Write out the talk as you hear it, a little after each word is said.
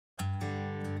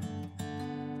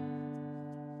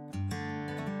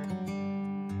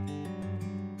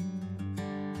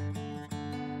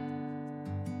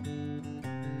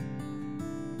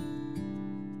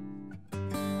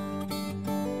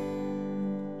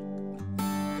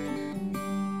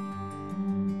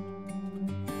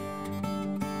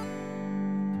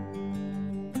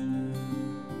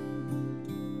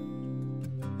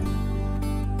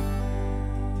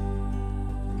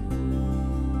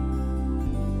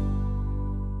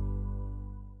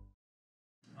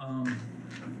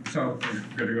So,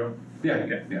 good to go? Yeah.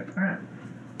 Okay. Yeah. All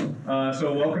right.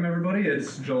 So welcome everybody.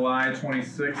 It's July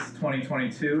 26th,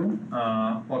 2022.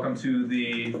 Welcome to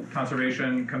the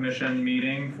Conservation Commission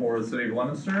meeting for the City of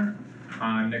Leominster.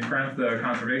 I'm Nick Krempf, the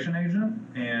Conservation Agent,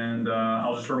 and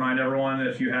I'll just remind everyone,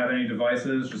 if you have any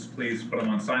devices, just please put them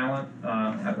on silent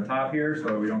at the top here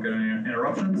so we don't get any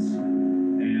interruptions.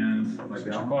 And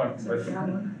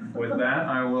with that,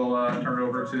 I will turn it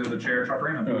over to the Chair, Chuck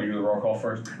Raymond. You do the roll call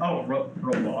first. Oh, roll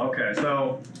call. Okay,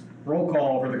 so roll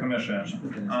call for the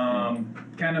commission.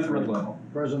 Kenneth Ridlow.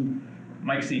 Present.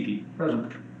 Mike Seekey.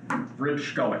 Present.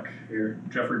 Rich Skullick. Here.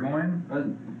 Jeffrey Boyne.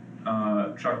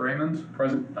 Present. Chuck Raymond.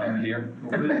 Present. I'm here.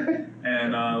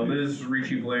 And Liz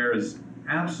Ricci-Blair is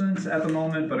absent at the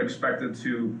moment, but expected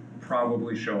to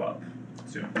probably show up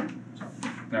soon. So,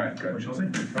 All right, good. we shall see.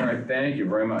 All right, thank you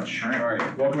very much. All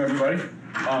right, welcome everybody.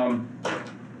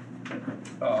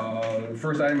 The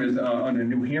first item is under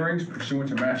new hearings pursuant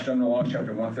to Mass General Law,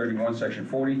 Chapter 131, Section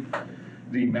 40.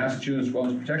 The Massachusetts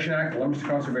Wetlands Protection Act, the Leominster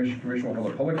Conservation Commission will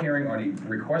hold a public hearing on a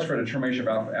request for determination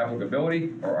of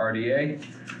applicability, or RDA,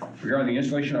 regarding the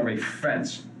installation of a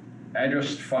fence.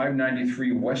 Address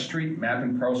 593 West Street, map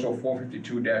and parcel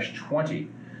 452-20.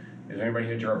 Is anybody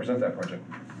here to represent that project?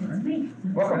 It's me.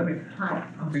 Welcome. Hi.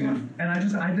 And I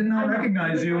did not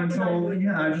recognize you until,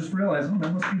 I just realized, oh,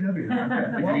 that must be Debbie.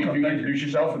 Okay. If you can introduce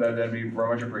yourself, that'd be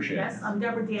very much appreciated. Yes, I'm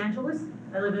Deborah DeAngelis.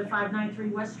 I live at 593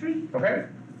 West Street Okay.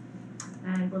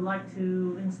 and would like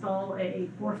to install a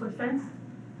 4-foot fence.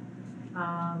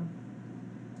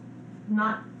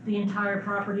 Not the entire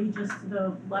property, just to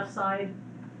the left side,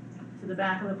 to the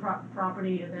back of the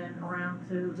property, and then around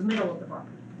to the middle of the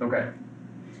property. Okay.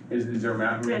 Is there a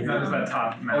map? Yes. That is that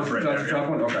top map right that's the there. top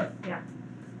one? Okay. Yeah.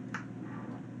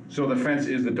 So the fence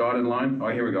is the dotted line? Oh,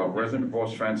 here we go. Resident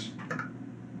proposed fence.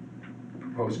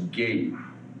 Proposed gate.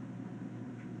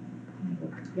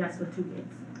 Yes, with 2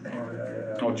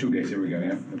 gates. Oh, 2 gates. Here we go.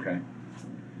 Yeah. Okay.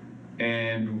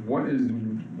 And where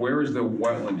is the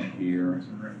wetland here?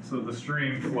 So the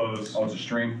stream flows, Oh, it's a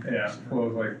stream?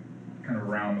 flows like kind of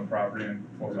around the property and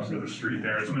flows under the street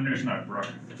there. It's Manushnut Brook.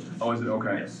 Oh, is it?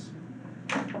 Okay. Yes.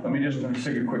 Let me just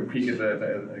take a quick peek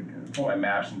at pull my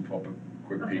maps and pull up a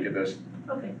quick peek at this.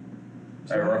 Okay.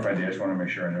 I have a rough idea. I just want to make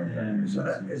sure I know. And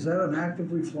is that an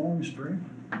actively flowing stream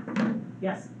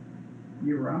Yes.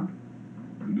 year round?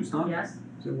 Yes.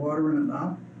 Is there water in it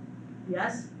now?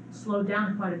 Yes. Slowed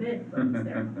down quite a bit, but it's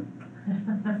there.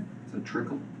 It's a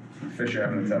trickle. Fish are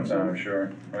having a tough time, I'm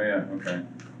sure. Oh, yeah. Okay.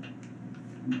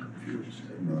 I'm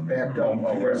confused. Backed up.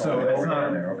 So it's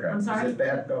not- there. Okay. I'm sorry? Is it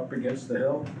backed up against the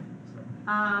hill?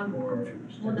 Well, no,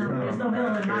 there's no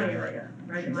hill in my area,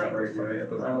 right in my area.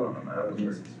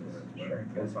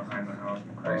 It's behind the house.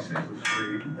 I see. The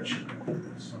street.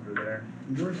 Under there.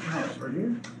 Where's the house, right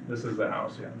here? This is the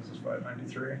house, yeah. This is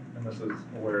 593, and this is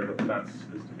where the fence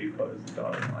is to be put, is the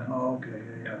dotted line. Oh, okay,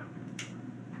 yeah.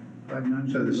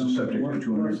 590. So this is subject to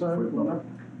 200 side, foot limit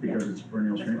because it's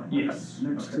perennial stream? Yes.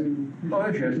 Next to. Oh,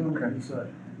 there she is. On Okay. the side.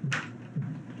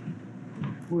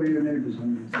 Who are your neighbors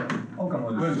on the side? I'll come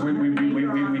with Liz, this.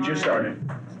 we just started.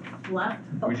 Left.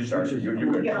 We just started. You're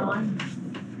good.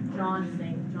 John's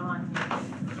name, John.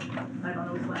 I don't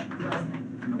know his last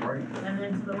name. On the right? And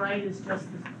then to the right is just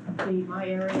my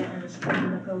area and a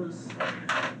stream that goes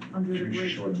under the Should we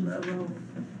bridge, show which is the the map? road.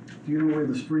 Do you know where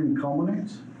the stream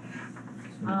culminates?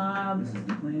 Um, This is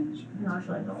the plans. no,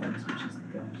 actually I don't. Fence, which is the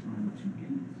dash line with 2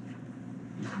 gates.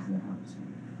 This is the house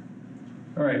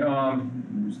here. All right.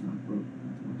 There's not broke.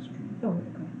 That's my street. Oh, okay.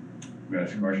 We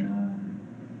got a question.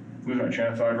 Losing my train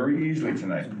of thought very easily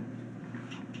tonight.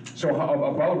 So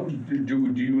do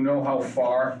you know how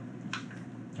far?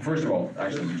 First of all,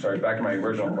 actually, I'm sorry. Back to my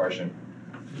original question.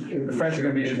 The fence is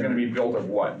going to be built of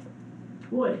what?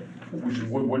 Wood, Which is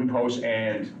wooden posts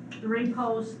and 3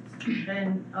 posts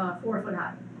and 4 foot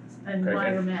high, and Okay,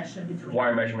 wire and mesh in between.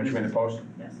 wire measurement between the posts?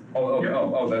 Yes.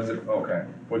 Oh, that's it. Okay.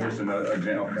 What's just another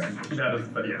example? Okay. That is,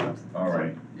 but yeah. All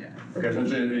right. Yeah. Okay. So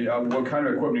what kind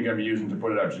of equipment are you going to be using to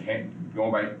put it up? Just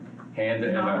going by hand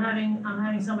and No, I'm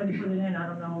having somebody put it in, I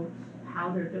don't know how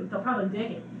they'll probably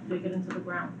dig it into the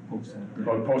ground. post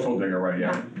hole digger, right?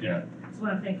 Yeah. Yeah. That's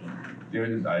what I'm thinking.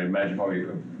 I imagine probably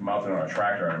mounted on a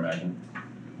tractor. I imagine.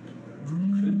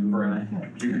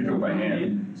 You could do it by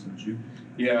hand.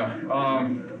 Yeah.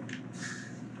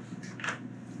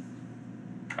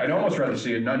 I'd almost rather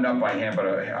see it not by hand, but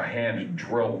a hand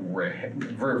drill rig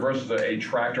versus a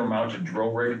tractor mounted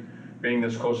drill rig. Being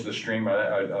this close to the stream,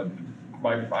 I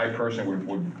personally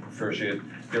would prefer to see it.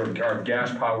 There are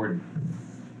gas powered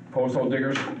post hole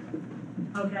diggers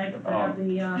Okay, they have the,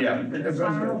 Yeah,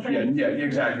 spiral yeah, thing? yeah,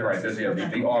 exactly right, there's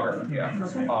the auger, yeah.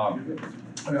 Okay.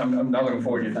 I'm not looking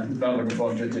forward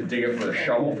to dig it with a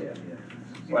shovel,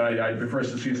 but I prefer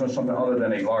to see something other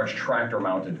than a large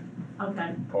tractor-mounted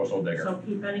Okay, postal digger. so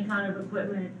keep any kind of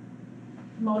equipment,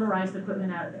 motorized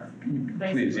equipment out of there.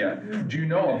 Please, yeah. Do you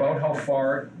know about how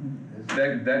far,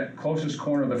 that closest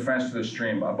corner of the fence to the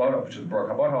stream, about up to the brook,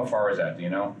 about how far is that, do you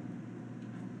know?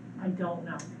 I don't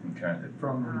know. Okay,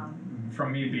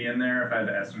 From me being there, if I had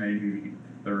to estimate, maybe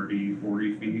 30,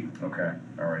 40 feet. okay,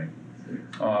 alrighty.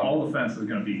 All the fence is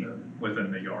gonna be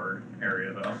within the yard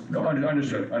area though. No,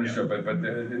 understood, but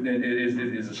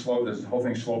is the slope, does the whole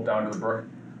thing slope down to the brook?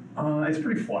 It's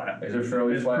pretty flat. Is it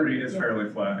fairly It's flat? it's fairly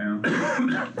flat,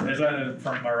 yeah. Is that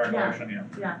from my recollection, yeah?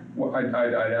 Yeah, Well,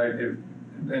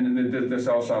 this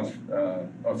all sounds,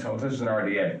 so this is an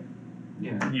RDA.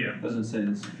 Yeah. Yeah. Doesn't say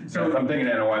this. So if I'm thinking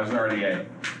NOI, it's an RDA.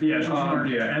 Yeah, it's just an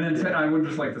RDA. And then I would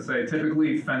just like to say,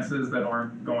 typically fences that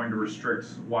aren't going to restrict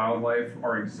wildlife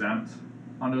are exempt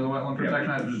under the Wetland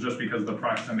Protection Act, just because of the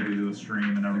proximity to the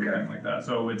stream and everything like that.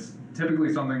 So it's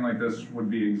typically something like this would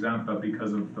be exempt, but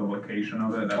because of the location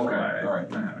of it, that's Okay, why. all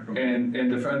right. I had to go. And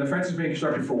the fence is being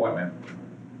constructed for what,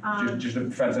 ma'am? Just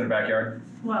a fence in the backyard?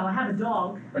 well, I have a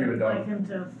dog. Oh, you have a dog? I'd like him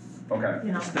to, Okay.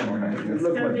 you know, Okay.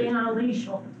 instead of being on a leash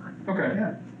all the time. Okay,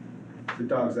 Yeah. The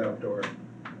dog's outdoor.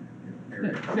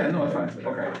 yeah, no, that's fine,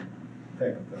 okay.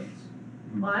 Type of fence.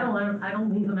 Well, I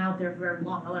don't leave him out there for very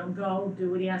long. I let him go,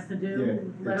 do what he has to do,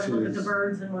 Yeah, let it's him look at the his-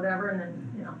 birds and whatever, and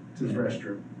then, you know, It's his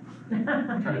restroom.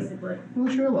 basically.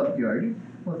 Well, sure, let you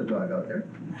let the dog out there.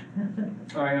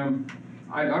 I don't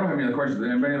have any other questions.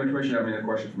 Anybody in the commission have any other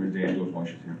questions for Ms. D'Angelo's while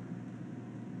she's here?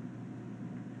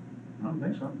 I don't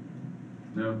think so.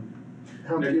 No?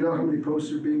 Do you know how many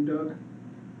posts are being dug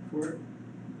for it?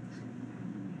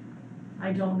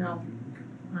 I don't know.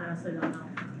 I honestly don't know.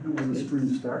 And when the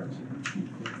spring starts?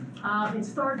 It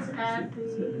starts at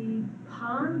the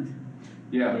pond.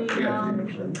 Yeah, The, yeah.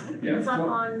 It's up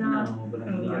on, but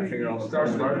I figured all the.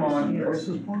 Starts with our pond. What's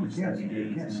this point?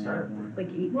 You can't start.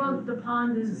 well, the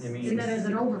pond is, and then there's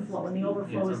an overflow, and the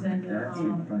overflow is then,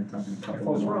 Probably talking a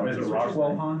couple. Is it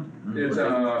Rockwell Pond? It's,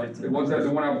 what's that,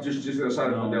 the one up just the other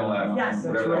side of Mondale Lab? Yes.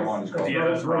 Whatever that pond is called. Yeah,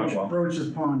 that's Rockwell. Roach's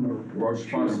Pond or. Roach's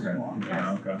Pond, Roach's okay. Pond.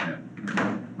 yes.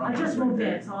 Okay. I just moved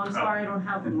in, so I'm sorry I don't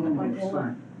have like all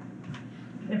that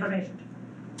information.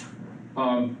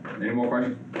 Any more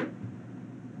questions?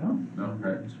 No. No,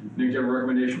 okay. Nick, do you have a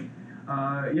recommendation?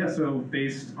 Yeah, so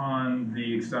based on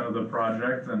the extent of the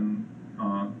project and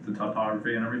the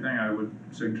topography and everything, I would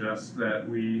suggest that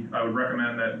I would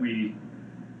recommend that we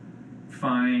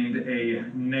find a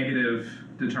negative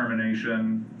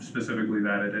determination, specifically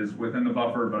that it is within the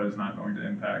buffer, but is not going to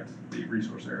impact the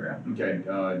resource area. Okay,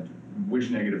 which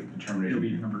negative It'll determination?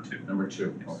 be number 2. Number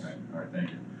 2, okay, all right,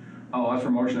 thank you. I'll ask for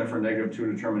a motion then for a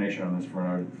 -2 determination on this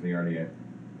for the RDA.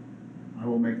 I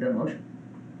will make that motion.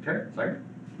 Okay, second?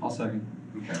 I'll second.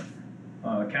 Okay.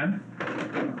 Ken?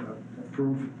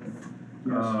 Approve.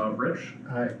 Rich?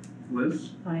 Aye.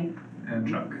 Liz? Aye. And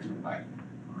Chuck? Aye.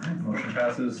 All right, motion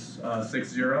passes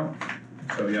 6-0.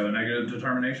 So you have a negative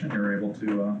determination, you're able to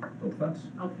build the fence.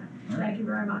 Okay, thank you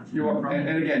very much. You're welcome,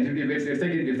 and again, if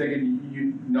they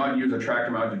could not use a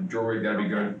tractor mounted drill rig, that'd be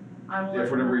good. I will. If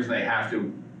for whatever reason they have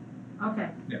to, Okay.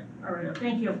 Yeah. All right,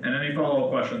 thank you. And any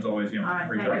follow-up questions, always, All right,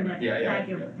 reach thank you, out. Nick. Yeah, Thank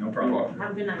you. No you're problem. welcome. Have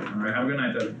a good night. All right, have a good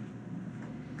night, David.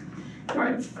 All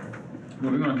right,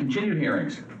 moving on, continued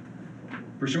hearings.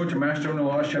 Pursuant to Mass General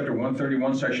Laws, Chapter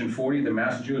 131, Section 40, the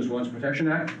Massachusetts Wetlands Protection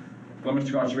Act,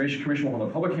 Leominster Conservation Commission will hold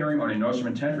a public hearing on a notice of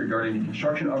intent regarding the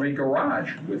construction of a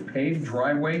garage with paved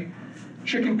driveway,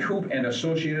 chicken coop, and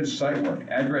associated site work.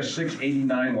 Address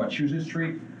 689 Wachusett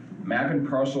Street, map and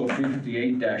parcel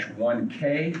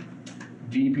 358-1K,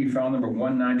 DEP file number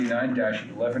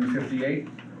 199-1158.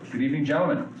 Good evening,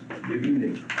 gentlemen. Good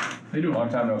evening. How you doing? Long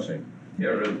time no see. Yeah,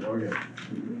 really. Oh, yeah.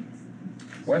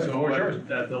 Wes, the So floor is yours.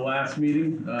 at the last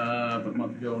meeting, about a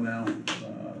month ago now,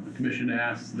 the commission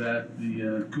asked that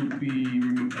the coop be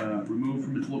removed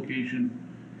from its location,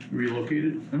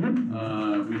 relocated.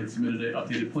 Mm-hmm. We had submitted an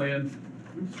updated plan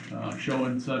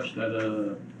showing such that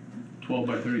a 12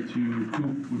 by 32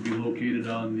 coop would be located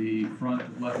on the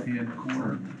front left-hand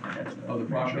corner of the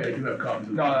property. I do have copies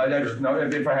of No, I just, no,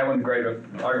 if I have one, great,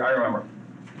 but I remember.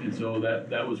 And so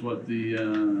that was what the,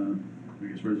 I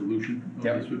guess, resolution of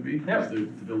Yep. this would be, Yep. is to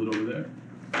build it over there.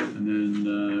 And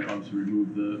then, obviously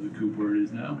remove the coop where it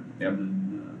is now. Yep. And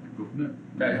then, go from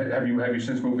there. Have you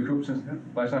since moved the coop since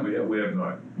last time? We have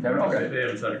not. Haven't? Okay. They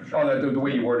haven't started Oh, construction. the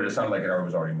way you worded it sounded like it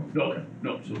was already moved. No,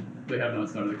 no, so they have not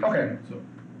started the construction, so.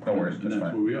 No worries, And that's that's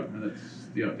fine. where we are, and that's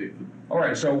the update. All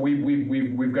right, so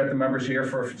we've got the members here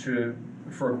for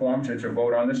a quorum to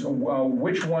vote on this.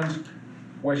 Which ones,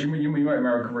 Wes, you might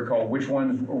recall, which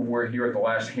ones were here at the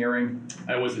last hearing?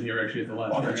 I wasn't here actually at the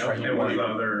last. Oh, that's hearing. right, It was you-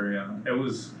 other, yeah, it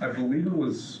was, I believe it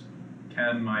was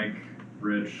Ken, Mike,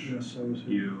 Rich, Yes, I was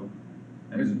here. you.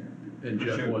 Is- And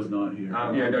Jeff was not here.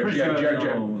 Yeah, no, Pretty Jeff, sure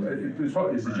Jeff, no.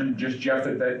 is it just Jeff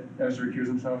that has to recuse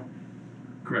himself?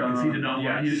 Correct, because he did not,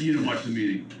 Yes. you didn't watch the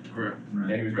meeting, correct?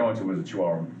 Yeah, he was going to, was a 2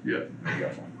 hour. Yeah.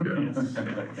 No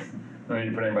need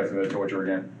to put anybody through that torture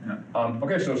again. Yeah.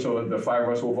 Okay, so the 5 of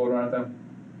us will vote on it then?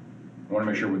 I wanna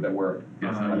make sure that we're,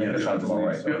 Yes, I think that sounds about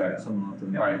right, okay. Someone will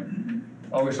have to.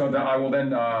 All right. Okay, so then I will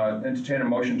then entertain a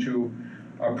motion to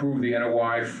approve the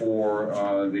NOI for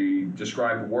the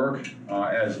described work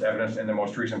as evidenced in the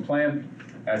most recent plan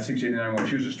at 689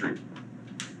 Wachusett Street.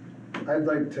 I'd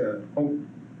like to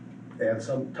add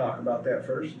some talk about that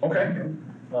first. Okay.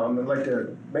 I'd like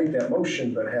to make that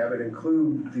motion, but have it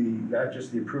include not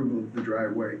just the approval of the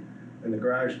driveway and the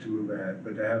garage to move ahead,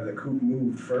 but to have the coop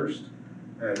moved first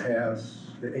and have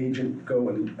the agent go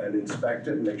and inspect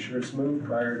it and make sure it's moved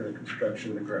prior to the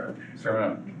construction of the garage. Fair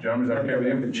enough. Gentlemen, is that okay with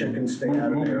you? The chickens stay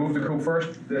out of there. Move the coop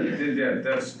first? Yeah,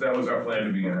 that was our plan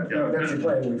to begin with. No, that's the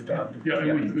plan we've talked. Yeah,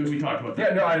 and we talked about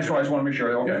that. Yeah, no, I just wanna make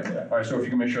sure, okay. All right, so if you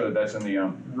can make sure that that's in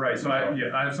the, Right, so I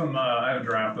have a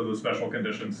draft of the special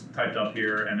conditions typed up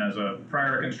here, and as a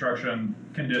prior to construction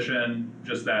condition,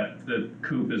 just that the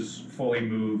coop is fully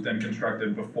moved and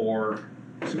constructed before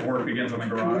work begins on the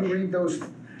Can garage. you read those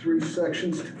 3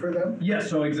 sections for them? Yes,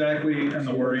 so exactly in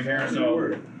the wording here,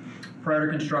 so prior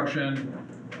to construction,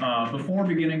 before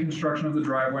beginning construction of the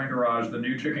driveway and garage, the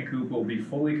new chicken coop will be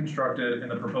fully constructed in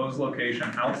the proposed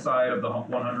location outside of the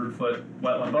 100-foot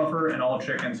wetland buffer, and all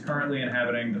chickens currently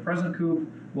inhabiting the present coop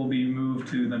will be moved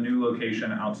to the new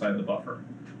location outside the buffer.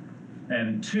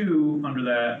 And 2, under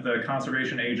that, the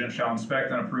conservation agent shall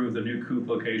inspect and approve the new coop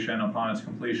location upon its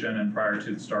completion and prior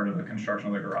to the start of the construction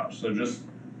of the garage. So just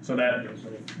so that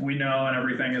we know and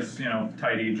everything is,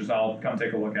 tidy, just I'll come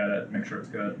take a look at it, make sure it's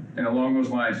good. and along those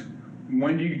lines,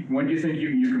 when do you think you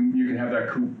can have that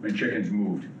coop and chickens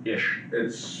moved-ish?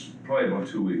 It's probably about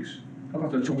 2 weeks.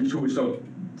 So 2 weeks, so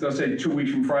let's say 2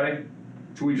 weeks from Friday?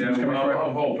 2 weeks Yeah, from this coming Friday?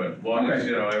 I'm hoping, as long as,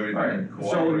 Okay. All right, everything so the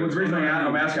cooperates. reason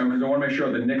I'm asking, because I wanna make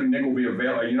sure that Nick will be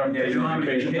available, vacation time. or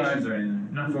anything.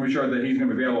 So make sure that he's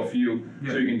gonna be available for you,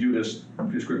 so Yeah. you can do this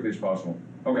as quickly as possible.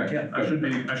 Okay. Yeah, I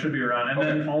good. should be around, and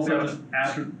then Okay. also Yeah. just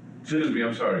after, Excuse me,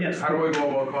 I'm sorry. Yes. How do I go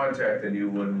about contacting you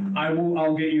when?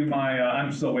 I'll get you my,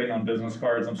 I'm still waiting on business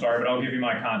cards, I'm sorry, but I'll give you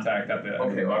my contact at the.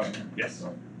 Okay, awesome. Yes.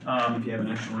 If you have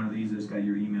an extra one of these, it's got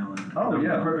your email and. Oh,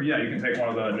 yeah, perfect, yeah, you can take one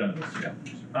of the agendas,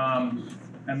 yeah.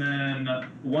 And then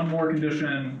one more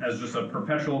condition, as just a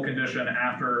perpetual condition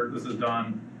after this is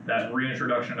done, that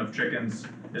reintroduction of chickens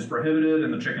is prohibited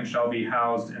and the chickens shall be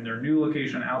housed in their new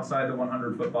location outside the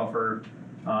 100-foot buffer.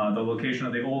 The location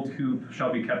of the old coop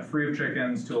shall be kept free of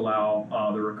chickens to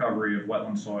allow the recovery of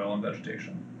wetland soil and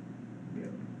vegetation.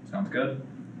 Sounds good?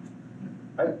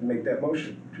 I'd make that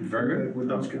motion. Very good. With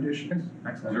those conditions.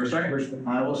 Is there a second? First thing.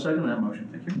 I will second that motion,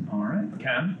 thank you. All right,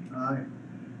 Ken,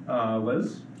 Aye.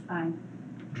 Liz, Aye.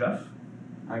 Jeff?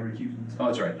 I recuse myself. Oh,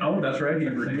 that's right. Oh, that's right, he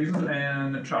refuses,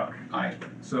 and Chuck. Aye.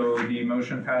 So the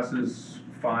motion passes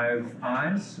 5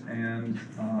 ayes, and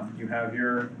you have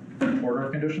your order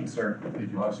of conditions, sir.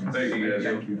 Awesome, thank you guys.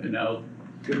 And now,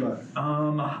 Good luck.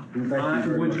 And Thank you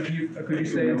very much. could you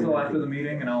stay until after the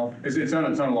meeting, and I'll. It's on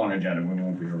a long agenda, we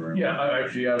won't be here very long. yeah, I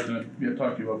was gonna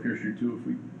talk to you about Pier Street too, if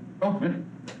we, Oh,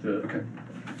 yeah, okay.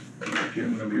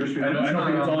 I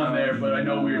know it's on there, but I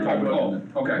know we were talking about,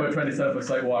 Okay. about trying to set up a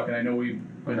site walk, and I know we've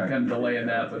been Okay. kind of delaying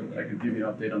that, but I could give you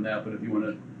an update on that, but if you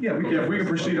wanna. Yeah, Yeah, if we can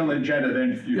proceed on the agenda,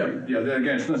 then if you, Yeah. then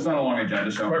again, it's not a long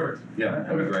agenda, so. Perfect. Yeah,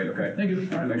 that'd be great, okay. Thank you.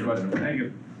 Thanks, Wes. Thank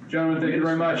you. Gentlemen, thank you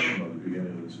very much. At the beginning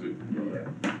of this week.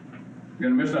 You're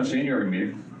gonna miss that senior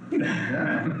meeting. Hey,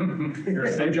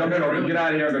 jump in, get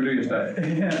out of here and go do your stuff.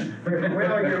 Yeah. Wait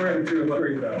till I get ready to 2 and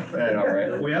 3 though. Yeah, all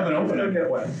right. We have an Look opening. at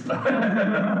Wes.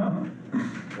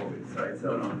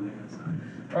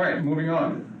 All right, moving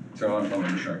on. So I'm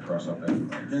just trying to cross off that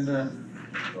agenda.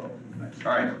 All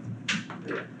right.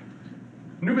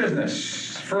 New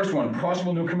business. First one,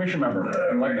 possible new commission member.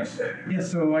 Enlighten us. Yeah,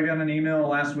 so I got an email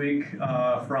last week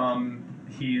from,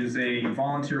 he is a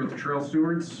volunteer with the Trail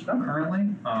Stewards currently.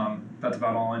 That's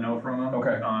about all I know from him.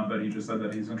 Okay. But he just said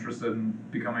that he's interested in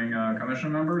becoming a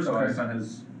commission member, so I Okay. sent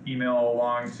his email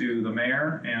along to the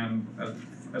mayor, and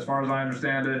as far as I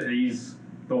understand it, he's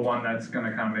the one that's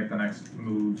gonna kind of make the next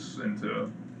moves into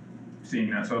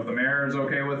seeing that. So if the mayor is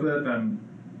okay with it, then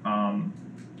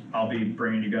I'll be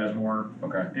bringing you guys more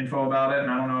Okay. info about it,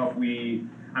 and I don't know if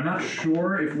I'm not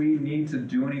sure if we need to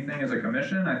do anything as a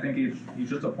commission. I think he's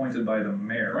just appointed by the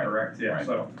mayor, Right. correct? Yeah, Right.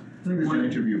 so, There's an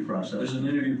interview process. There's an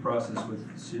interview process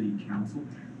with city council.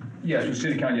 Yes, with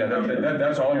city council, yeah,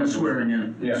 that's all. And swearing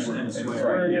in. Yeah. And It's swearing. right,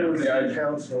 Swearing in with yeah. the city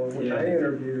council, which Yeah. I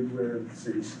interviewed with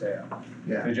city staff.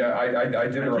 Yeah. Did you, I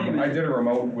did a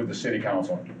remote with the city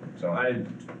council, so. I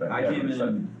yeah, came in so-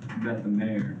 and met the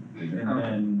mayor, and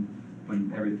then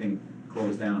when everything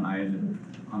closed down, I ended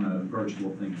on a virtual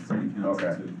thing with city council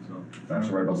Okay. too, so. That's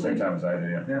right about the same time as I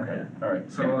did, yeah. Yeah. Okay, all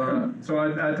right. so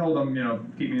I told them,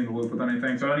 keep me in the loop with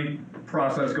anything. So any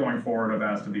process going forward, I've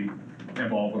asked to be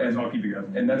involved with it, so I'll keep you guys.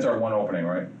 And that's our one opening,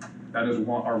 right? That is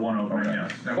our one opening, Okay.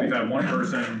 yes. And we've had one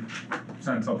person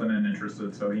send something in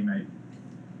interested, so he might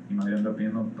end up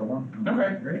being the one.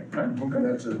 Okay, great. All right, well, And good.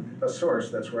 that's a source,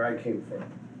 that's where I came from,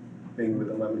 being with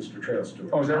the Leominster Trail Steward.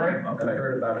 Oh, is that right? And I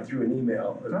heard about it through an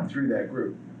email, through that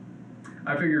group,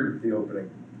 I figure the opening,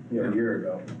 a year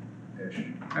ago-ish.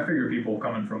 people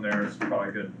coming from there is probably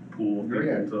a good pool of people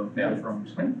Yeah. to Yeah. pull from,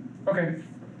 so, Okay.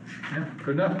 Yeah.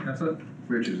 Good enough. that's it.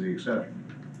 Rich is the exception.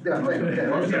 Yeah, thank you. Yeah,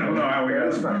 well, we got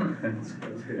That's it. fine. That's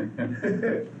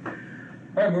good.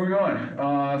 All right, moving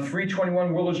on.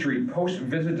 321 Willow Street,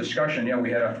 post-visit discussion. Yeah, we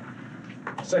had a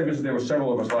site visit, there were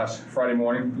several of us last Friday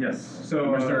morning. Yes, so.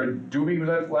 Mr. Doobie, was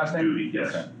that last name? Doobie, yes.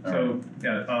 Okay, all right. So,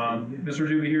 yeah, Mr.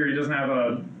 Doobie here, he doesn't have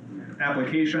a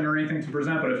application or anything to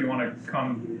present, but if you wanna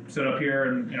come sit up here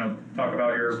and, talk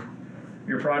about your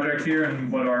project here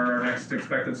and what our next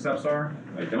expected steps are.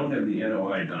 I don't have the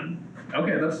NOI done.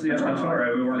 Okay, that's all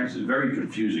right, we weren't. It's very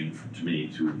confusing to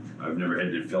me I've never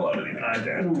had to fill out anything.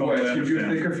 I Well, totally it's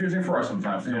understand. confusing for us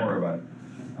sometimes, don't Yeah. worry about it.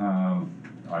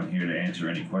 I'm here to answer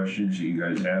any questions that you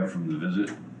guys have from the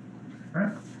visit.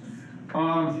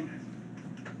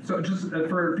 So just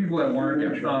for people that weren't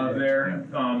there,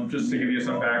 just to give you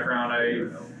some background, I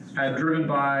had driven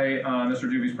by Mr.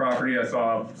 Doobie's property. I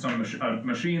saw a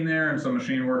machine there and some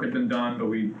machine work had been done, but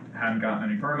we hadn't gotten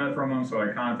any permit from him, so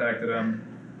I contacted him.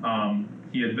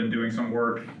 He had been doing some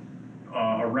work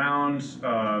around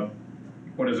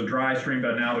what is a dry stream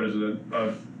bed now, but is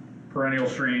a perennial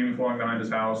stream flowing behind his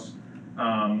house.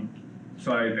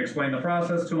 So I explained the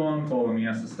process to him, told him he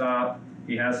has to stop.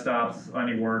 He has stopped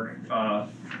any work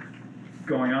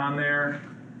going on there.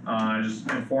 I just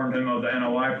informed him of the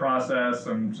NOI process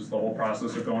and just the whole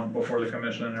process of going before the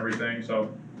commission and everything. So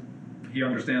he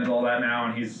understands all that now,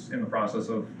 and he's in the process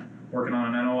of working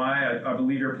on an NOI. I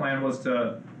believe your plan was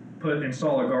to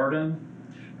install a garden.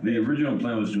 The original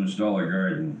plan was to install a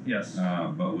garden, Yes.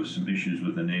 but with some issues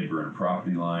with the neighbor and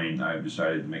property line, I've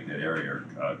decided to make that area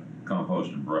a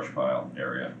compost and brush pile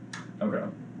area. Okay.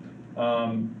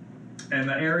 And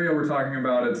the area we're talking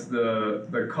about, it's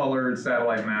the colored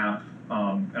satellite map,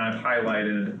 and I've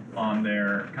highlighted on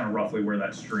there kind of roughly where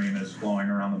that stream is flowing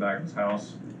around the back of his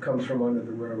house. Comes from under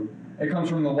the road. It comes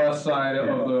from the left side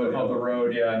of the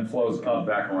road, yeah, and flows up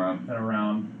Back around. and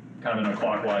around, kind of in a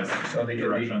clockwise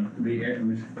direction.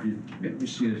 Let me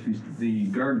see if the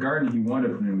garden he wanted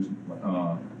to put in was,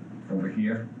 over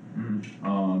here.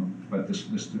 But this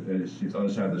is the other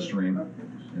side of the stream,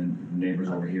 and the neighbor's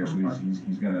over here, so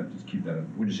he's gonna just keep that,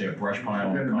 would you say a brush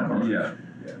pile? Yeah.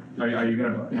 Are you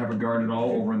gonna have a garden at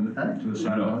all over to the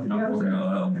side of the? No, Okay.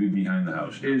 I'll be behind the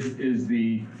house.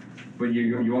 But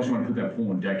you also wanna put that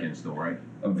pool and deck in still, right?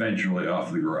 Eventually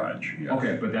off the garage, yes.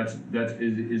 Okay, but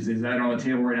is that on the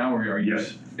table right now, or are you?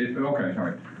 Yes. Okay, all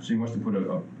right, so he wants to put a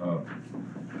pool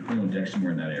and deck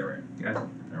somewhere in that area. Yes.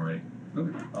 All right.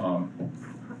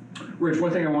 Rich,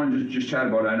 one thing I wanted to just chat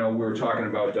about, I know we were talking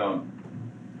about,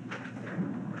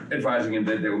 advising him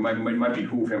that it might be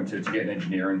cool for him to get an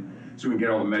engineer in, so we can get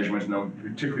all the measurements,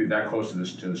 particularly that close to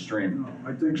the stream.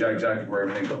 I think Exactly where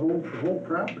everything. the whole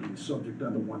property is subject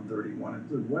under 131.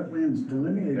 The wetlands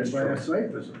delineated That's by a true. site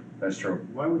visit. That's true.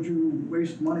 Why would you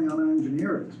waste money on an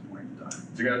engineer at this point in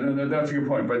time? That's a good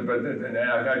point, but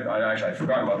I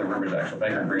forgot about the rivers, actually,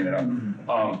 thank you for bringing it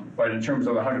up. But in terms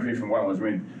of 100 feet from wetlands,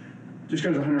 I mean, just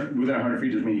because within 100 feet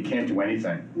doesn't mean you can't do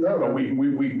anything. No, But no. we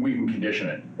can condition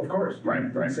it. Of course. Right,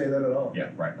 Didn't right. say that at all.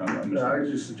 Yeah, right. No, I was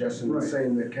just suggesting the Right.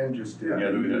 same that Ken just did.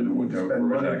 Yeah, the Spend rivers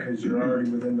money act. because you're already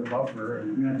within the buffer I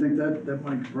and. mean, I think that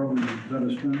might probably be better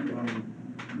spent on.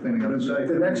 Cleaning up the site.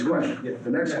 The next question, the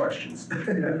next questions.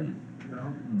 Yeah, you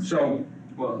know? So,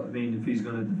 Well, I mean, if he's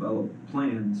gonna develop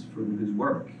plans for his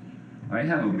work, I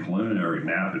have a preliminary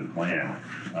map and plan.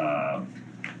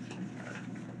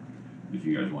 If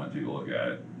you guys want to take a look at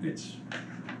it, it's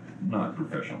not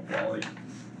professional quality.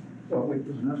 Well,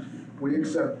 Doesn't have to be. we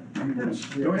accept, we Go had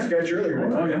a ahead. sketch earlier.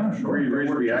 oh, yeah, sure, It you're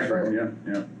worked be just accurate,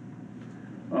 fine. yeah.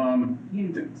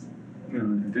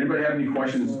 Did anybody have any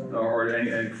questions or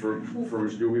any for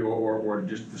Mr. Doobie or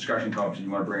just discussion topics that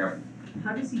you want to bring up?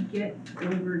 How does he get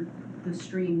over the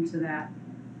stream to that?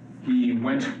 He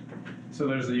went, So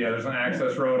there's an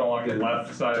access road along the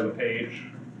left side of the page.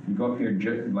 you go up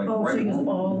here, like, Oh, so right. he goes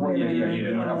all the way Yeah, around. he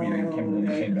went up here and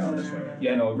came down this way.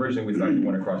 Yeah, no, originally we thought you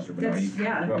went across there, but no, he That's,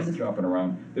 yeah, 'cause it's- dropping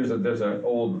around. There's an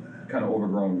old, kind of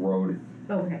overgrown road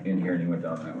okay. in here and he went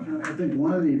down that way. I think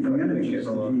one of the advantages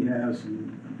that he has,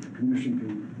 and the commission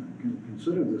can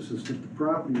consider this, is that the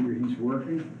property where he's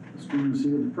working, the stream is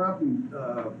here, the property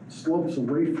slopes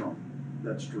away from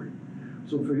that stream.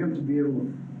 So for him to be able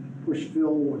to push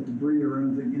fill or debris or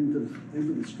anything into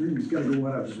the stream, he's gotta go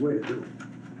out of his way to do it.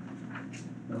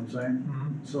 Know what I'm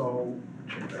saying? So,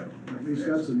 at least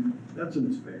that's in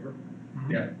his favor,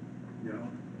 Yeah. you know?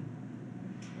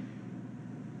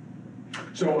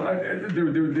 So,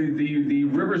 the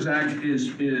Rivers Act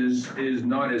is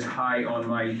not as high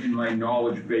in my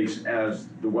knowledge base as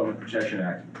the Wetland Protection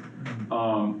Act.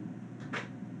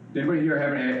 Anybody here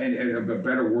have a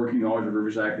better working knowledge of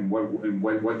Rivers Act and what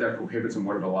that prohibits and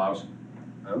what it allows?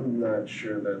 I'm not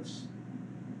sure that's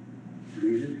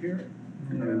needed here.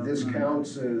 I mean, this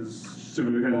counts as.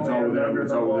 Simply because it's all within, Under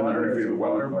it's the all within water, 100 feet it's of a the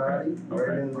water wetland. body,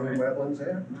 right in the Wetlands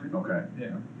Act. Okay,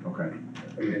 Yeah. okay.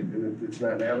 I mean, and if it's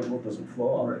not navigable, it doesn't flow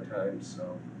all the time, so.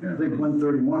 I think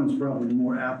 131 is probably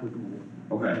more applicable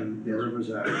Okay. than the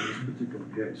Rivers Act in this particular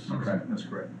case. Okay. That's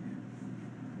correct.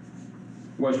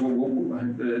 Wes,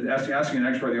 asking an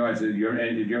expert in the audience, did you have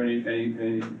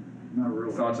any Not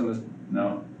really. thoughts on this?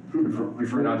 No?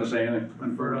 Prefer not to say anything? I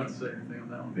prefer not to say anything on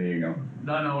that one. There you go.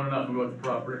 Not knowing enough about the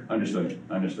property. Understood.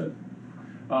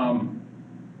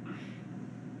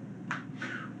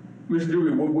 Mr.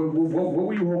 Doobie, what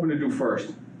were you hoping to do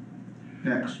first?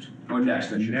 Next. Or next,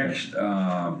 I should say. Next,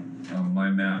 on my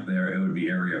map there, it would be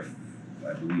area,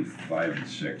 I believe, 5 and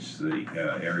 6. The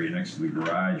area next to the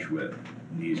garage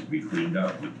needs to be cleaned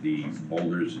up with the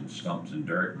boulders and stumps and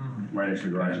dirt. Right next to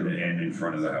the garage. And in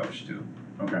front of the house too.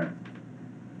 Okay.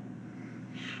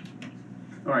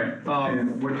 All right,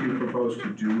 And what do you propose to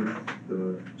do with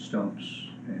the stumps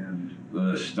and?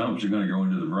 The stumps are gonna go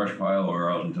into the brush pile or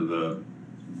out into the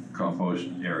compost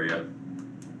area.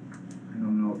 I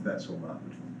don't know if that's allowed.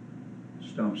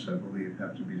 Stumps, I believe,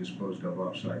 have to be disposed of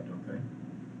off-site, don't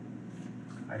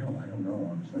they? I don't know,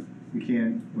 honestly. You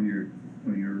can't, when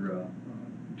you're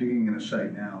digging in a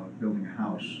site now, building a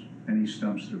house, any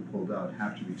stumps that are pulled out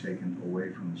have to be taken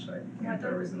away from the site. You I can't thought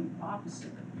it bury was the them.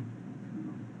 opposite.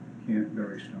 Can't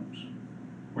bury stumps.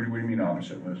 What do you mean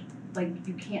opposite, Liz? Like,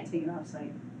 you can't take it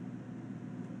off-site.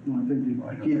 No, I think you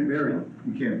can't bury them.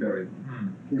 You can't bury them.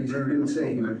 He Can't bury didn't them.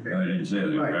 say he would I bury. didn't say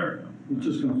they were Right. buried. He's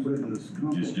just gonna put it in this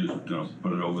compost. Just gonna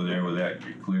put it over there where that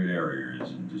cleared area is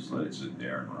and just let it sit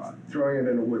there and rot. Throwing it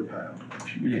in a wood pile.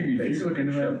 You look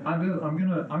into that? I'm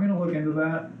gonna look into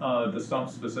that, the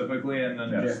stumps specifically, and then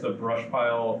Yeah. just the brush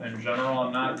pile in general.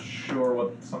 I'm not sure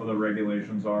what some of the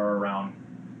regulations are around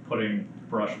putting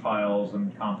brush piles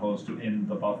and compost in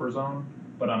the buffer zone,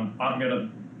 but I'm gonna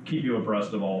keep you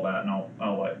abreast of all that, and I'll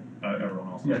let everyone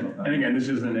else know Yeah, about that. and again, this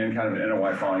isn't any kind of an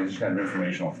NOI filing, it's just kind of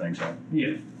informational thing, so.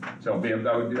 Yeah. So that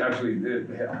would actually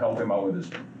help him out with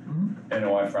his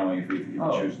NOI filing if he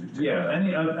Oh, chooses to. yeah,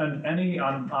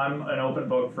 I'm an open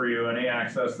book for you, any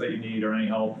access that you need or any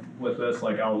help with this,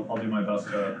 like, I'll do my best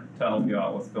to help you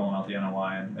out with filling out the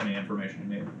NOI and any information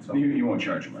you need, so. You won't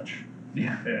charge much.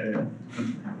 Yeah.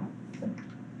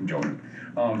 I'm joking.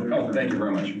 Thank you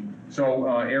very much. So,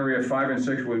 area 5 and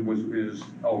 6 is,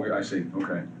 I see,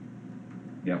 okay.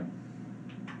 Yeah.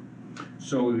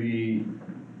 So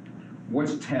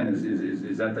what's 10,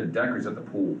 is that the deck or is that the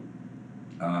pool?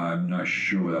 I'm not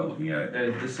sure without looking at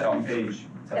it. The second page.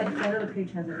 That other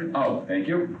page has it in. Oh, thank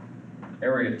you.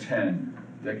 Area 10,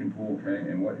 deck and pool, okay,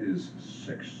 and what is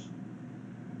 6?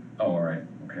 Oh, all right,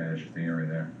 okay, that's just the area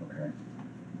there, okay.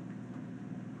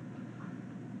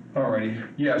 Alrighty,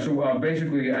 yeah, so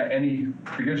basically,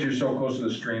 because you're so close to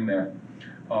the stream there,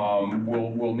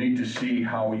 we'll need to see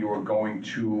how you're going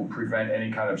to prevent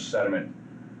any kind of sediment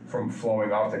from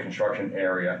flowing off the construction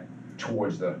area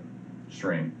towards the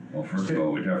stream. Well, first of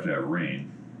all, we'd have to have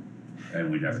rain, and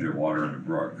we'd have to have water in the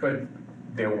brook. But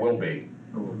there will be,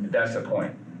 that's the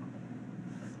point.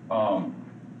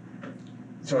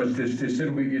 So it's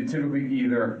typically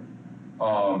either,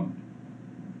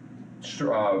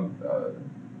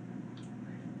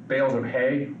 bales of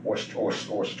hay or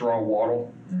straw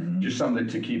wattle, just something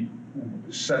to keep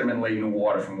sediment-laden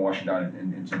water from washing down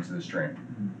into the stream.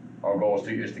 Our goal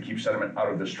is to keep sediment out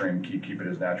of the stream, keep it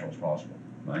as natural as possible.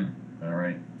 Fine. All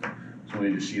right, so we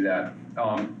need to see that.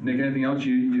 Nick, anything else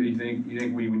you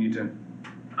think we need to?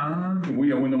 We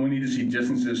need to see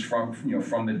distances from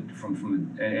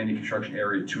any construction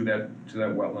area to that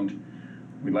wetland.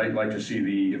 We'd like to see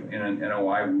in an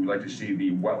NOI, we'd like to see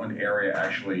the wetland area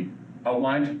actually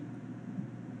outlined.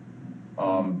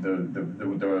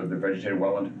 The vegetated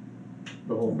wetland,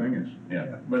 The whole thing is.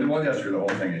 yeah, but well, that's true, the whole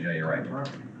thing is, yeah, you're right,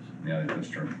 Property. yeah, that's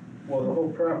true. Well, the whole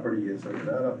property is not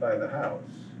up by the house.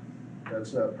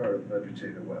 That's not part of the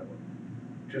vegetated wetland.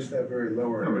 Just that very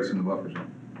lower No, it's in area. the buffer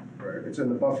zone. Right, it's in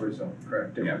the buffer zone,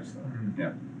 correct, different stuff.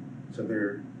 Yeah. So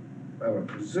there, I would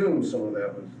presume some of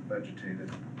that was vegetated,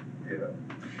 you know.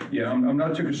 Yeah, I'm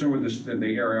not too concerned with this, the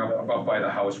area up by the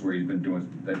house where he's been doing,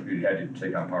 that he had to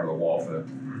take on part of the wall for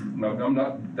the, no, I'm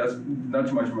not, that's not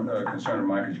too much of a concern of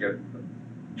mine, because you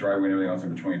got driveway and everything else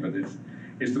in between, but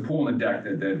it's the pool and the deck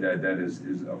that is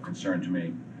of concern to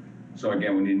me. So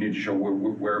again, we need to show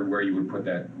where you would put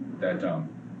that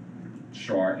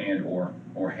straw and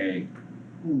or hay.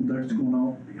 Deck's going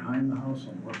out behind the house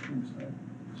on the western side,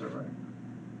 is that right?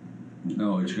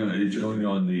 No, it's going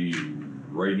on the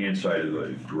right-hand side of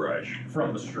the garage.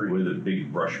 From the street. Where the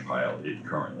big brush pile it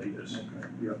currently is. Okay,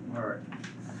 yep, all right,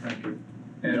 thank you.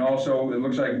 And also, it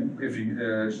looks like if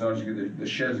you, so the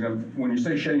shed's gonna, when you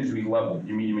say shed needs to be leveled,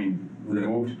 you mean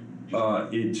removed?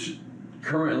 It's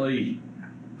currently,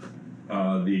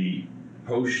 the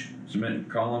post cement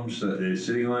columns that they're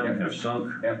sitting on Yep. have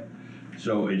sunk. Yep.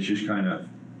 So it's just kind of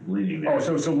leaning there. Oh,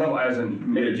 so level as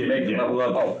in make it level?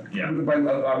 level, Oh, yeah. I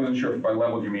wasn't sure if by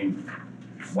level you mean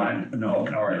flat? No,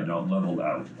 Oh, all right. no, leveled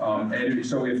out. And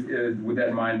so if, with that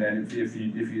in mind, then, if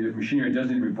machinery does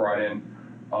need to be brought in,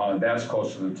 that's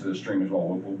close to the stream as well.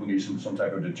 We'll need some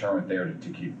type of deterrent there to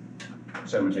keep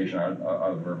sedimentation out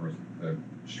of the river, the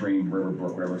stream, river,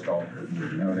 brook, whatever it's called,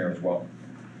 out there as well.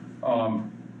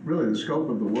 Really, the scope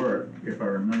of the work, if I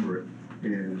remember it,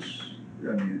 is,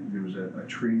 I mean, there was a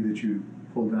tree that you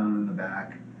pulled down in the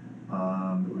back,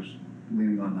 that was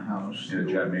leaning on the house. Yeah,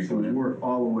 Chad Maple, So it yeah. was work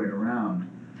all the way around.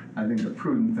 I think the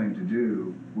prudent thing to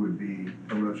do would be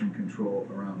erosion control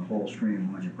around the whole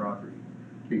stream on your property.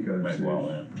 Because Might as well,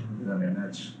 there's- I mean,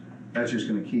 that's just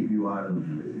gonna keep you out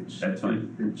of, it's. That's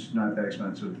fine. It's not that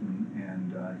expensive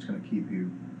and it's gonna keep you,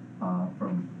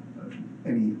 from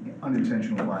any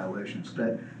unintentional violations.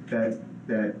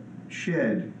 That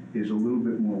shed is a little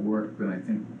bit more work than I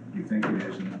think you think it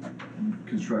is, and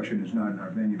construction is not in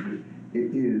our venue, but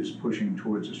it is pushing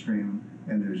towards the stream,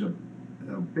 and there's a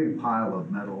big pile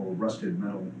of metal, rusted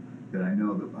metal, that I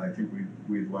know that I think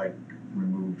we'd like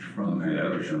removed from that Okay, that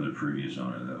area. was from the previous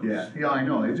owner, that was. Yeah, I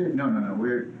know,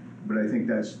 no, but I think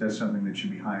that's something that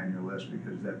should be high on your list,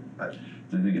 because I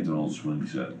think it's an old swing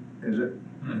set. is it?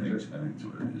 I think that's what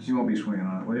it is. You won't be swinging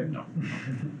on it, will you? No.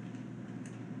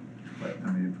 But,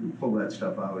 I mean, if we pull that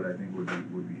stuff out, I think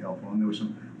would be helpful. And there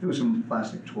was some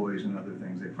plastic toys and other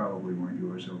things, they probably weren't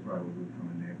yours, they were probably from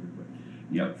a neighbor,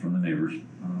 Yep, from the neighbors,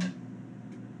 but,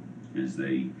 because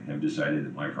they have decided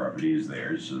that my property is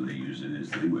theirs, so they use it as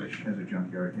they wish. as a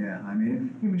junkyard, yeah. I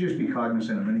mean, you would just be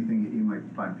cognizant of anything that you might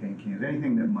find paint cans,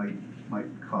 anything that might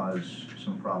cause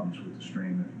some problems with the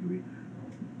stream, if you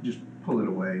just pull it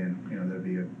away, and, that'd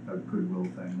be a goodwill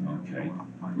thing. We Okay. don't wanna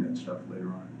find that stuff later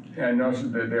on. Yeah, I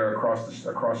noticed that they're across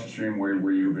the stream where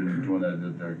you've been doing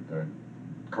the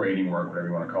grading work, whatever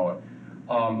you wanna call it.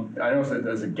 I noticed that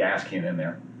there's a gas can in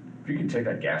there. If you could take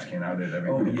that gas can out of there, that'd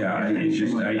be. Oh, yeah, it's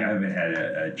just, I haven't had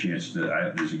a chance to,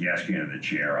 there's a gas can in the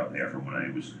chair out there from when I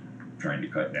was trying to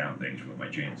cut down things with my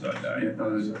chainsaw Yeah, died.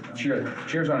 no, there's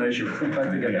cheers on an issue, but we'd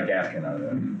like to get that gas can out of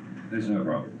there. There's no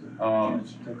problem.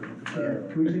 Let's take a look at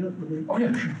that. Can we see that? Oh,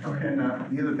 yeah, sure, go ahead.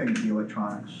 And the other thing is the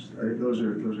electronics, those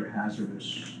are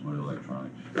hazardous. What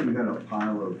electronics? We got a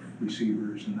pile of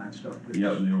receivers and that stuff. that's-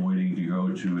 Yep, they were waiting to go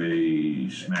to a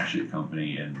smash it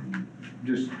company and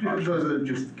Just, those are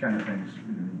just the kind of things,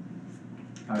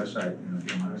 out of sight,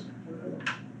 get them out of sight.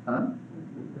 Huh?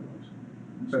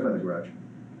 Right by the garage.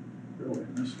 Really,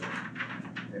 missed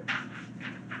it.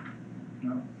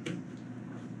 No,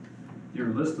 Your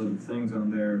list of things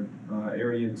on there,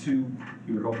 area 2,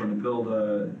 you were hoping to build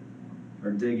or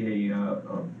dig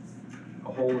a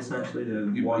hole essentially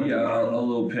to water. the yeah, a garden.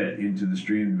 little pit into the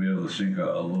stream to be able to sink a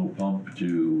little pump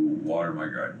to water my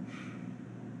garden.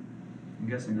 I'm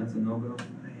guessing that's a no-go.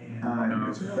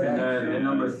 It's a And fact. in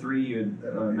number 3, you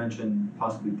had mentioned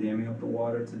possibly damming up the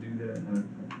water to do that, and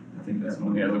I think that's.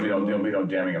 Yeah, there'll be no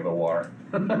damming of the water.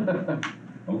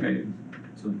 Okay,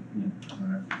 So,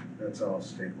 yeah. That's all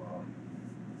state law.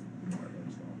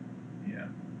 Yeah.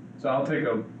 So I'll take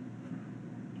do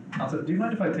you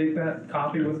mind if I take that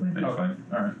copy with me? That's Okay, fine.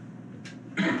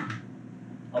 all right.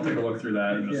 I'll take a look through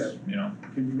that and just,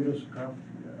 Can you get us a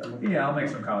copy? yeah, I'll make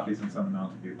some copies and send them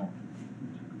out to people.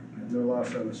 No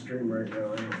loss on the stream right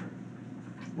now anyway.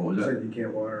 What was You that? said you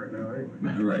can't water it now anyway.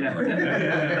 Right, right.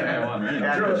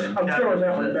 I'm throwing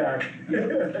that one back.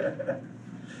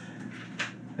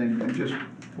 And just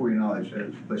for your knowledge,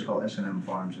 there's a place called S&M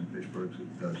Farms in Fitchburg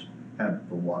that does have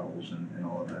the wattles and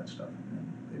all of that stuff,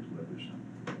 and they deliver some.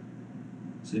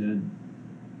 So,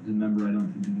 the member, I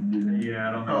don't think you can do that. Yeah,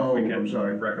 I don't know if we Oh, I'm can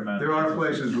sorry. recommend. There are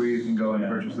places where you can go and Yeah.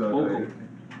 purchase those. Local.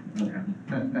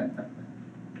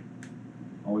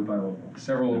 Always buy local.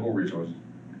 Several local resources.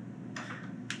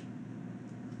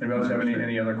 Anybody else have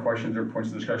any other questions or points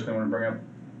of discussion they want to bring up?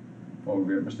 Well,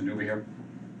 we have Mr. Doobie here.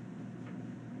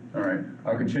 All right,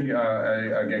 I'll continue,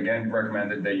 I again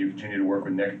recommend that you continue to work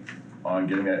with Nick on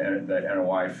getting that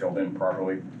NOI filled in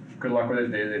properly. Good luck with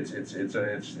it, it's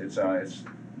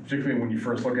particularly when you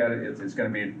first look at it, it's gonna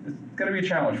be a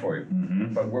challenge for you.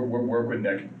 Mm-hmm. But work with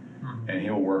Nick, and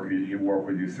he'll work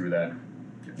with you through that.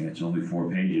 It's only 4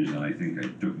 pages, and I think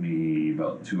it took me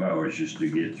about 2 hours just to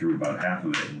get through about half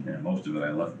of it, and most of it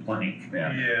I left blank.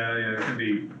 Yeah. Yeah, it can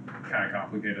be kind of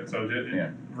complicated, so Yeah.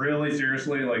 really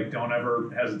seriously, like, don't ever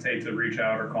hesitate to reach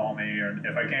out or call me, or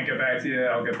if I can't get back to you,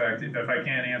 I'll get back to you. If I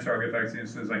can't answer, I'll get back to you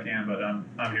as soon as I can, but I'm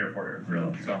here for you,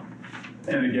 really, so.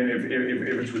 And again, if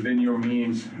it's within your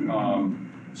means,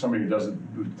 somebody who does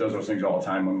those things all the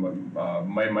time,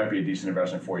 might be a decent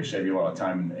investment for you, save you a lot of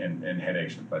time and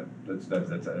headaches, but that's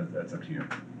up to you.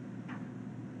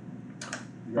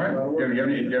 All right, you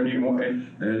have any more? It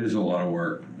is a lot of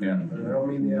work. Yeah. And I don't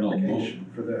mean the No, application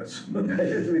for this, I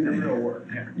just mean the real work.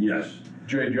 Yes.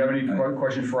 Jay, do you have any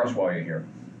questions for us while you're here?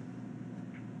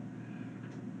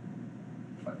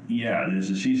 Yeah, there's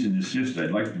a cease and desist.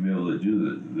 I'd like to be able to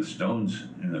do the stones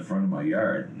in the front of my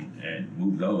yard and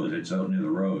move those. It's out near the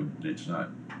road. It's not.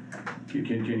 Can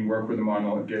you work with him on,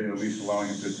 at least allowing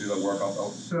him to do the work out?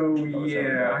 So,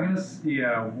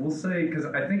 yeah, we'll say, because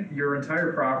I think your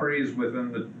entire property is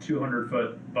within the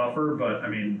 200-foot buffer, but I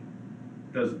mean,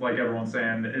 like everyone's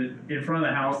saying, in front of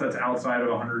the house, that's outside of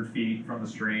 100 feet from the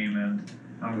stream, and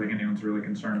I don't think anyone's really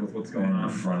concerned with what's going In on.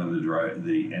 front of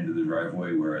the end of the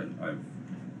driveway where I've.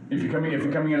 If you're coming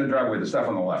in the driveway, the stuff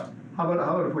on the left. How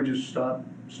about if we just stop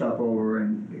over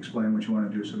and explain what you wanna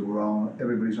do so that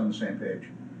everybody's on the same page?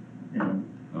 You know?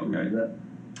 Okay. That-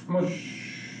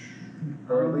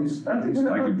 Or at least, I can just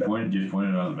point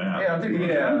it on the map. Yeah, I think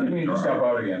we need to step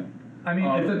out again. I mean,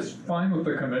 if it's fine with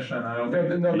the commission, I don't think.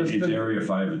 It's area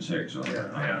 5 and 6 on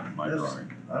Yeah. my That's-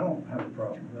 drawing. I don't have a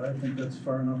problem with that. I think that's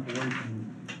far enough away from.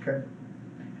 Okay.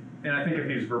 And I think if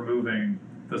he's removing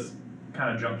this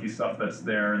kind of junky stuff that's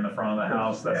there in the front of the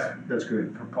house, that's That's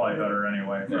good. probably better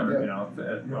anyway, Yeah. for, you know, I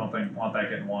don't want that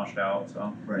getting washed out,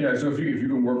 so. Right. Yeah, so if you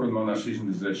can work with him on that cease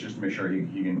and desist, just to make sure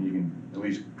he can at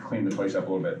least clean the place up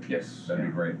a little bit. Yes. That'd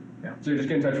be great. Yeah. So just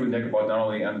get in touch with Nick about not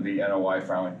only the NOI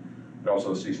filing, but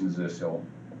also the cease and desist. He'll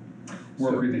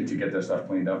work with you to get that stuff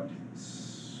cleaned up.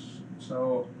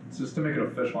 So, just to make it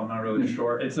official, I'm not really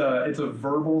sure, it's a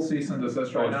verbal cease and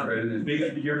desist right now.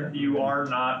 You are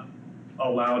not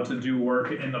allowed to do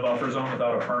work in the buffer zone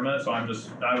without a permit, so I was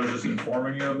just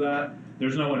informing you of that.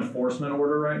 There's no enforcement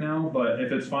order right now, but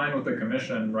if it's fine with the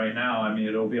commission right now, I mean,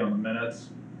 it'll be on the minutes.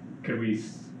 Can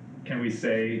we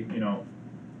say, you know,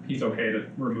 he's okay to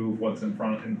remove what's right in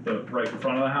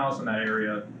front of the house in that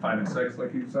area 5 and 6,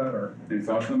 like you said, or? Any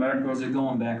thoughts on the matter? Is it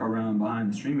going back around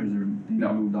behind the stream, or is it being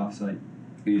No. moved off-site?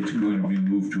 It's going to be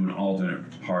moved to an alternate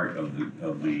part of the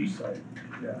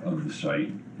Yeah.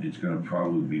 site. It's gonna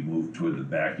probably be moved toward the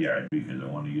backyard because I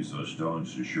want to use those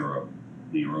stones to shore up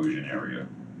the erosion area.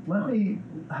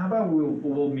 How about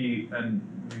we'll meet and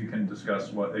you can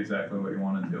discuss exactly what you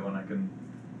wanna do, and I can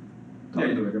talk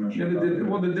to the commission about it.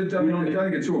 Well, I think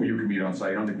the two of you can meet on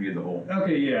site. I don't think we need the whole.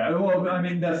 Okay, yeah, well, I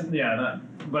mean,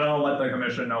 but I'll let the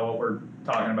commission know what we're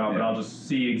talking about, but I'll just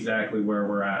see exactly where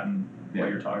we're at and what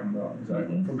you're talking about,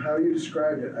 exactly. from how you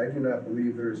described it, I do not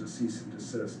believe there is a cease and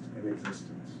desist in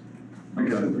existence.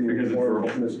 Because Simply it's informed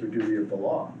verbal. Mr. Dewey of the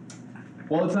law.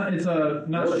 Well, it's not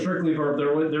Really? strictly verb,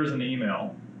 there's an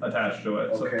email attached to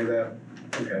it, so.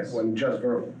 When just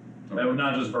verbal.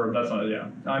 Not just verb, that's not, yeah,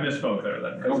 I misspoke there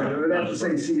then. So it would Not have to just say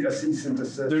verb. a cease and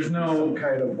desist. There's no- Some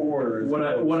kind of order. as What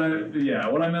I opposed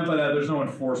meant by that, there's no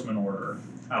enforcement order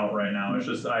out right now, it's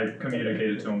just I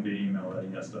communicated to him via email that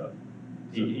he has to,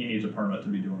 he needs a permit to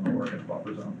be doing the work in the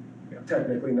buffer zone. to-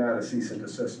 Technically not a cease and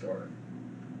desist order.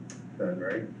 Then,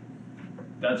 right?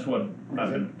 That's what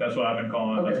I've been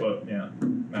calling it, that's Okay. what,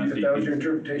 Mass If that was DEP. your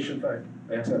interpretation, fine,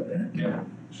 I accept that. Yeah.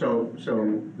 So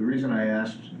the reason I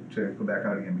asked to go back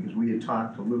out again, because we had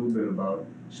talked a little bit about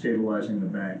stabilizing the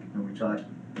bank, and we talked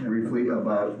briefly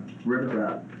about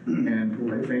riprap.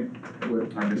 And I think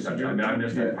what I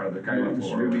missed that part of the kind of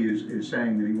Mr. Doobie is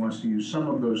saying that he wants to use some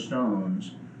of those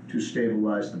stones to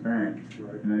stabilize the bank.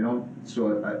 Right. And I don't,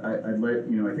 so I'd let,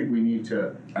 I think we need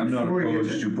to. I'm not before we get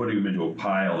opposed to putting them into a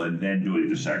pile and then doing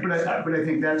the second But step. I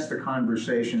think that's the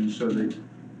conversation so that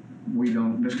we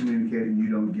don't miscommunicate and you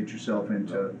don't get yourself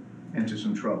into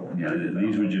some trouble. Yeah,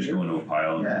 these would just go into a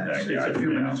pile in the Yeah, it's backyard. a few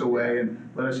for now. minutes away and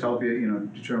let us help you,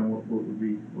 determine what would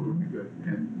be good.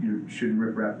 And you shouldn't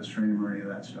rip wrap the stream or any of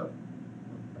that stuff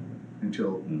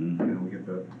until, Mhm. we get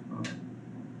the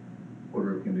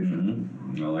order of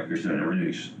conditions. Well, like I said,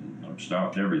 everything's, I've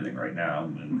stopped everything right now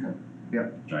and Okay. Yeah.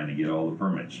 trying to get all the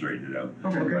permits straightened out.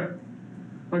 Okay.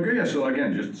 Okay, yeah, so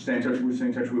again, just stay in touch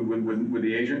with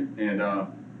the agent, and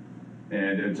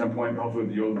at some point, hopefully,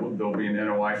 there'll be an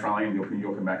NOI filing, and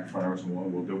you'll come back in front of us,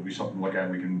 and there'll be something to look at,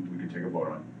 we can take a vote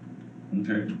on.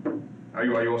 Okay. Are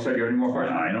you all set, you have any more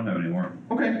questions? I don't have any more.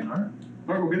 Okay, all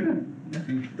right, we're good then.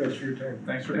 Thanks for your time.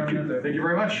 Thanks for Thank coming in, you, Dave. thank you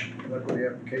very much. Good luck with the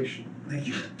application. Thank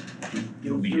you.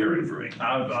 You'll be hearing from me.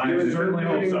 I certainly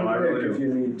hope so, I really If do.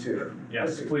 you need to.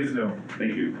 Yes, please do.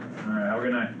 Thank you. All right, have a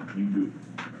good night. You do.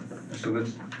 So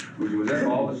was that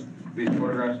all these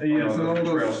photographs? Yeah, Oh, no, so all the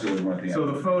those- trail still is one at the end. So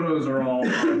the photos are all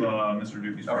of Mr.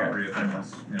 Doobie's property, if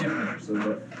anyone's interested,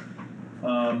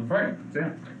 but, Right, so yeah.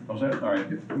 all set, all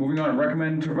right, moving on,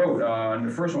 recommend to vote on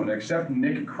the first one, accept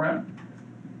Nick Kremp,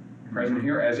 present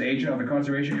here as agent of the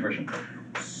Conservation Commission.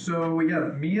 So, yeah,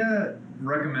 Mia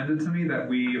recommended to me that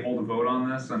we hold a vote on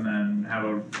this and then have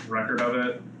a record of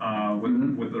it,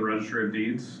 with the Registry of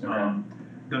Deeds. Okay.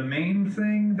 The main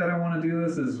thing that I wanna do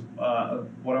this is,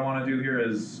 what I wanna do here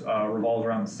is, revolves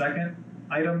around the second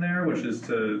item there, which is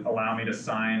to allow me to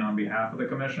sign on behalf of the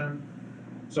commission.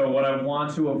 So what I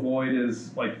want to avoid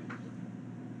is, like,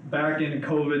 back in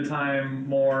COVID time,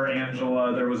 more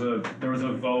Angela, there was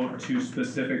a vote to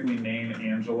specifically name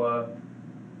Angela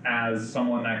as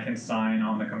someone that can sign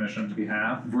on the commission's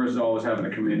behalf. Versus always having to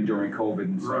come in during COVID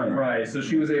and stuff. Right, so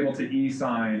she was able to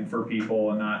e-sign for people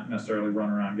and not necessarily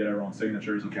run around and get everyone's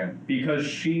signatures. Okay. Because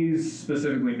she's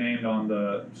specifically named on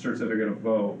the certificate of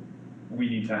vote, we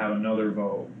need to have another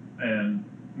vote. And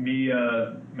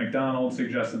Mia McDonald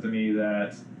suggested to me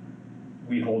that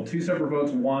we hold two separate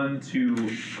votes, one to,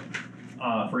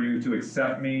 for you to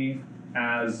accept me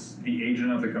as the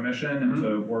agent of the commission and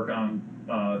to work on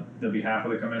the behalf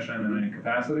of the commission in any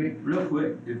capacity. Real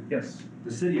quick, if Yes.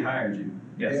 the city hired you,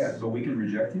 Yes. so we can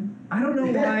reject you? I don't know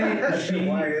why she.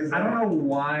 Why is I don't that? know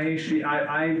why she.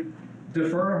 I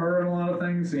defer to her in a lot of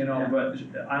things, Yeah. but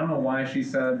I don't know why she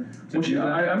said to Well, do that.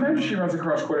 I imagine she runs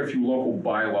across quite a few local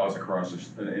bylaws across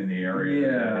in the area.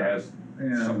 Yeah. That has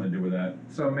Yeah. something to do with that.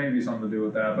 So maybe something to do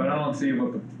with that, but I don't see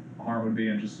what the harm would be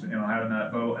in just having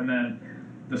that vote. And then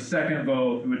the second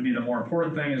vote would be the more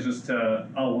important thing is just to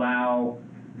allow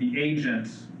the agent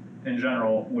in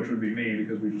general, which would be me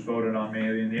because we just voted on me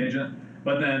being the agent.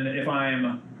 But then if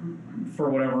I'm for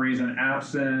whatever reason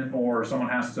absent or someone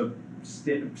has to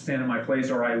stand in my place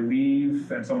or I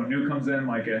leave and someone new comes in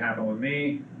like it happened with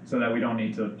me, so that we don't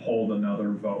need to hold another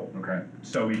vote. Okay.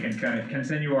 So we can kind of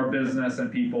continue our business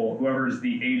and people, whoever's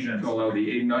the agent. So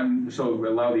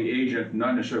allow the agent,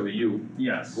 not necessarily you,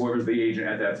 Yes. whoever's the agent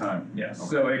at that time.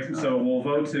 Yes, Okay. so we'll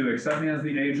vote to accept me as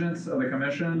the agent of the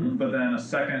commission, but then a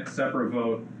second separate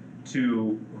vote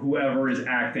to whoever is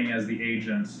acting as the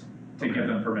agent to give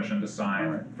them permission to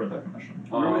sign for the commission.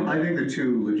 I think the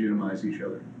two legitimize each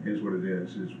other, is what it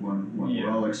is one, we're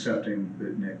Yeah. all accepting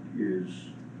that Nick is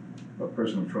a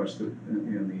person of trust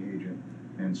in the agent,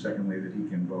 and secondly, that he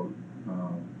can vote,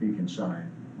 he can sign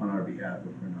on our behalf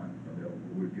if we're not available,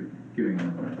 we're giving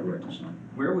him the right to sign.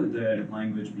 Where would that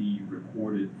language be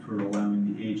recorded for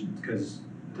allowing the agent? Because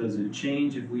does it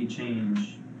change if we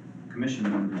change commission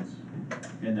members?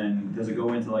 And then does it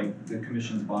go into like the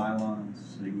commission's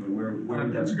bylaws? Like, where would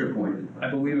that That's a be good point. recorded? I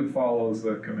believe it follows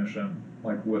the commission,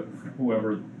 like with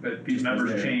whoever, if these Just as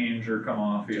members their- change or come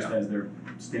off, Just yeah. as their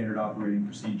standard operating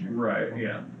procedure? Right,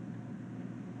 yeah.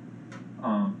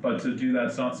 But to do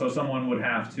that, so someone would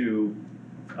have to,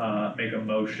 make a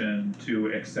motion to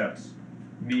accept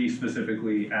me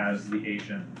specifically as the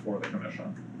agent for the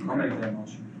commission. I'll make that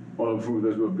motion. Well, this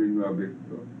will be,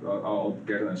 I'll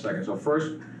get to that in a second. So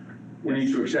first, we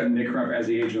need to accept Nick Crump as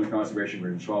the agent of the Conservation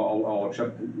Commission. So I'll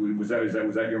accept, was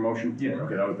that your motion? Yeah.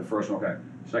 Okay, that was the first one, okay.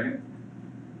 Second,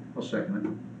 I'll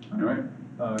second all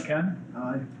right? Ken, it.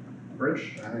 Aye.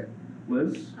 Rich, Aye.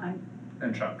 Liz? Aye.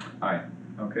 And Chuck. Aye.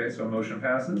 Okay, so motion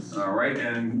passes. All right,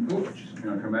 and,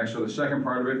 come back, so the second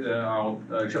part of it, I'll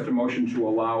accept a motion to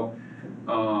allow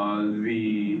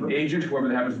the agent, whoever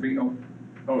that happens to be,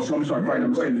 Oh, so I'm sorry, Brian,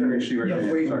 I'm Quite saying, finished. see right I'm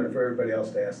there, waiting sorry. for everybody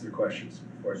else to ask their questions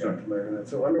before I Sorry. got to my minute.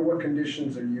 So under what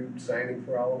conditions are you signing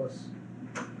for all of us?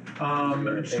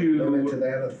 Limit to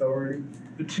that authority?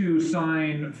 To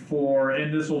sign for,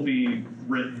 and this will be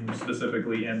written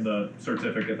specifically in the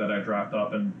certificate that I draft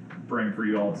up and bring for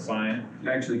you all to sign.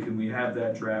 Actually, can we have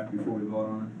that draft before we vote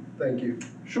on Thank you.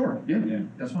 Sure, Yeah.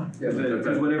 that's fine. Yeah, it?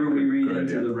 Because whatever we read Good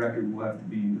into idea. the record will have to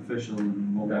be official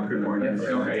and we'll Yeah, want good point, Yes.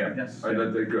 okay, yeah. Yes. All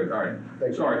right, good, all right.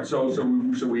 Thank you. Sorry, so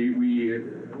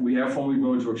we have formally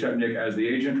voted to accept Nick as the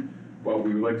agent, but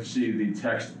we would like to see the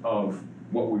text of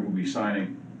what we will be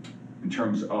signing in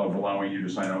terms of allowing you to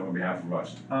sign out on behalf of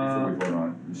us before we vote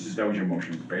on it. That was your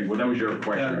motion, right? Well, that was your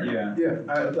question, right? Yeah. Yeah,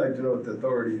 I'd like to know what the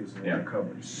authority is and what Yeah. it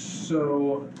covers.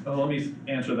 So, let me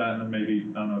answer that and then maybe,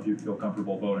 I don't know if you feel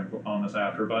comfortable voting on this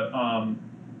after, but,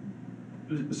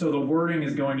 so the wording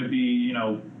is going to be, you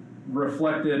know,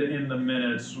 reflected in the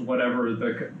minutes, whatever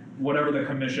the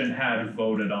commission had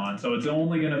voted on. So it's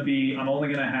only gonna be, I'm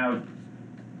only gonna have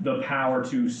the power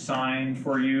to sign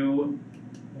for you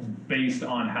based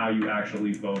on how you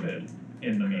actually voted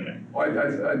in the meeting. I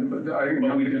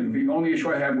think the only issue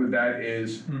I have with that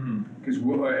is, because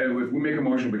if we make a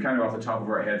motion, we're kind of off the top of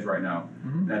our heads right now.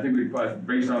 Mhm. And I think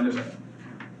based on this,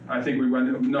 I think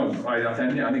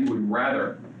I think we'd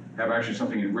rather have actually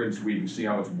something in written so we can see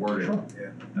how it's worded. Sure. Yeah.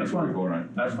 That's before we fine. vote on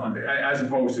it. That's fine. As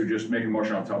opposed to just making a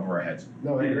motion off the top of our heads.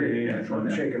 No, I agree. Yeah, sure, I'm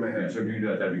yeah. shaking my Yeah, head. so if you can do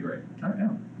that, that'd be great. All right, yeah,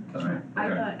 that's fine. I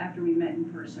Okay. thought after we met in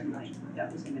person, like,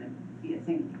 that was gonna be a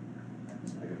thing.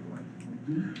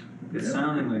 It's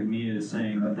sounding like Mia is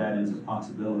saying that that is a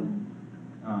possibility.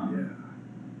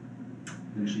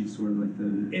 And she's sort of like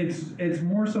the, It's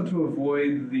more so to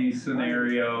avoid the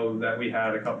scenario that we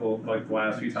had a couple, like the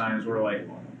last few times where like,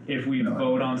 if we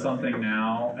vote on something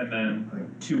now and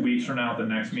then 2 weeks from now at the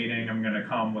next meeting, I'm gonna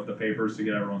come with the papers to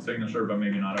get everyone's signature, but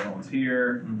maybe not everyone's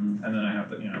here. And then I have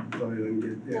to, you know, So I didn't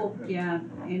get- Well, yeah,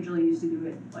 Angela used to do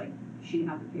it, like, she'd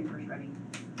have the papers ready.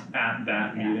 at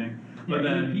that Yeah. meeting. But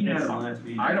then he had it's, it last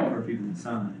week I don't- for people to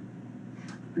sign.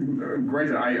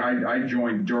 Granted, I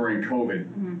joined during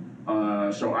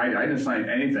COVID, so I didn't sign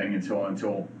anything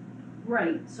until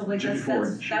Right, so like, Just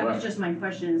before she that was left. just my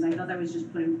question, is I thought that was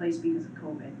just put in place because of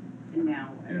COVID, and now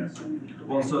I'm Yeah. assuming we go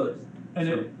Well, back to so- this. and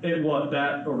it what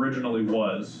that originally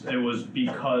was, it was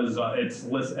because it's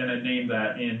list, and it named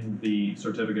that in the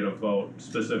certificate of vote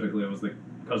specifically, it was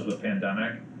because of the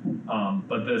pandemic.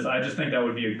 But this, I just think that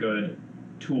would be a good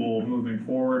tool moving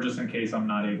forward, just in case I'm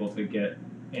not able to get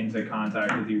into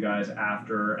contact with you guys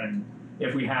after, and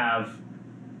if we have,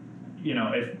 you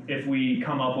know, if we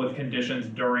come up with conditions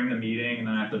during the meeting and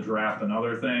then I have to draft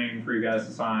another thing for you guys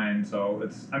to sign, so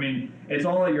it's, I mean, it's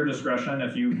all at your discretion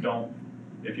if you don't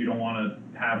wanna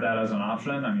have that as an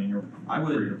option, I mean, you're I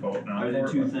would- free to vote now. I would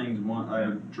do two things. One, I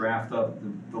would draft up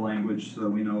the language so that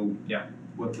we know Yeah.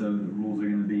 what the rules are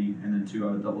gonna be, and then two,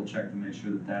 I would double check to make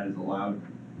sure that that is allowed.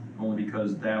 Only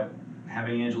because that,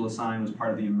 having Angela sign was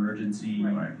part of the emergency,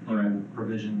 Right. you know,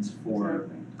 provisions for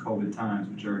Exactly. COVID times,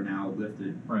 which are now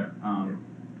lifted. Right.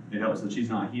 It helps that she's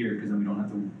not here, cause then we don't have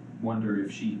to wonder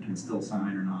if she can still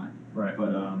sign or not. Right.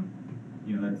 But,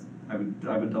 you know, that's, I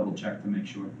would double check to make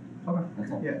sure. Okay.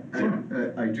 That's all. Yeah,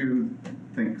 I do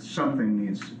think something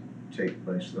needs to take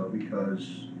place though,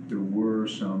 because there were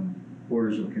some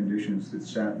orders of conditions that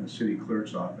sat in the city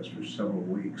clerk's office for several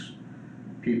weeks.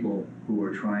 People who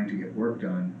are trying to get work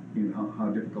done, you know, how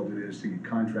difficult it is to get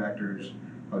contractors,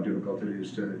 how difficult it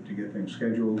is to get things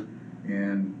scheduled,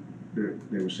 and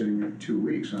they were sitting there for 2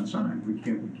 weeks unsigned.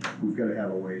 We've gotta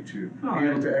have a way to be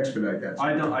able to expedite that.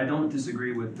 I don't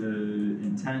disagree with the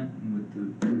intent and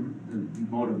with the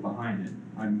motive behind it.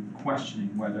 I'm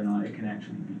questioning whether or not it can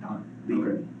actually be done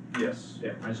legally. Yes,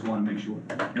 yeah. I just wanna make sure.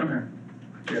 Okay.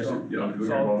 Yes, So- yeah, if we so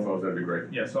get I'll- both of those, that'd be great.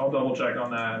 Yeah, so I'll double check on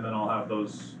that and then I'll have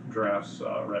those drafts,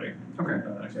 ready. Okay.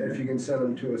 Next And if you can send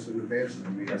them to us in advance of the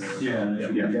meeting. Yes. Yeah, So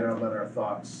we yeah. can get out, let our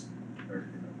thoughts, or, you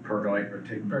know, Percolate. or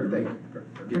take, or think,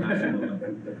 Absolutely.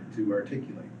 and to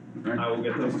articulate. All right. I will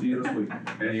get those to you this week.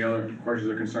 Any other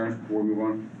questions or concerns before we move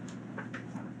on?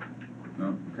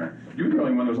 No, okay. You were the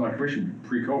only one that was on the commission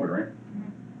pre-COVID, right?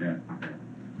 Yeah.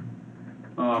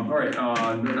 All right,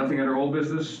 nothing under old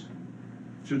business?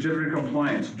 Certificate of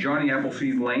compliance, Johnny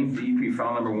Appleseed Lane, DEP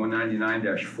file number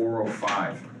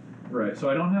 199-405. Right, so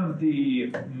I don't have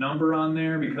the number on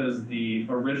there because the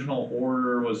original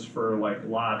order was for like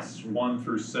lots 1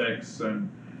 through 6 and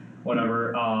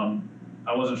whatever.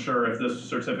 I wasn't sure if this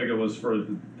certificate was for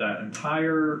that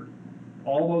entire,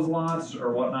 all those lots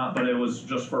or whatnot, but it was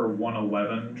just for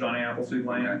 111 Johnny Appleseed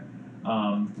Lane,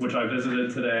 Okay. which I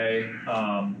visited today.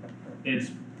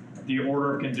 It's the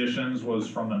order of conditions was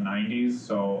from the 90s,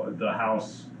 so the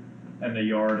house and the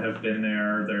yard have been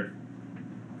there.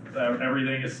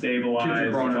 Everything is stabilized. Kids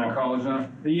are growing it's out all- of college now?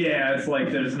 Yeah, it's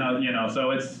like there's not,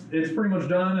 so it's pretty much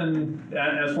done, and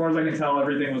as far as I can tell,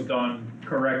 everything was done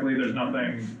correctly. There's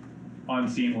nothing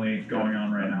unseemly going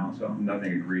on right now, so.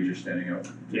 Nothing egregious standing out?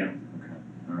 Yeah. Okay,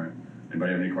 all right.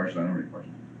 Anybody have any questions? I don't have any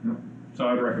questions. So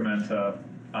I'd recommend to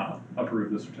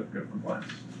approve the certificate of compliance.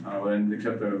 I will then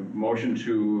accept the motion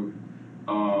to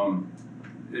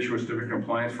issue a certificate of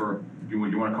compliance for, do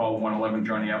you want to call it 111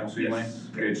 Johnny Appleseed Lane? Yes.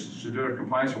 Okay, it's certificate of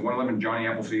compliance for 111 Johnny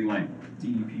Appleseed Lane.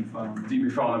 DEP file.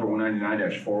 DB file number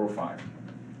 199-405.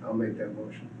 I'll make that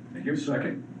motion. Thank you.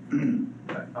 Second.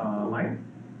 Mike?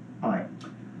 Aye.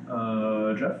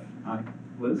 Jeff? Aye.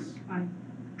 Liz? Aye.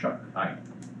 Chuck? Aye.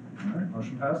 All right,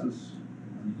 motion passes.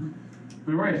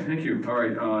 All right, thank you. All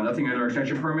right, nothing under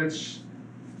extension permits.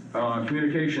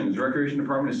 Communications, Recreation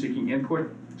Department is seeking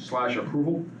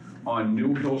input/approval on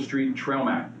New Hill Street trail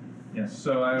map. Yes,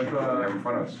 so I've, We have in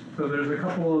front of us. so there's a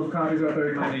couple of copies out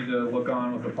there you might need to look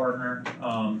on with a partner.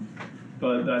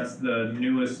 But that's the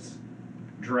newest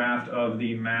draft of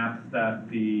the map that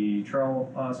the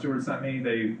trail steward sent me.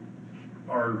 They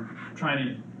are trying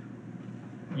to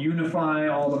unify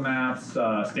all the maps,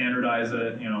 standardize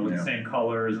it, with Yeah. the same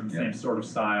colors and Yeah. same sort of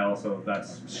style, so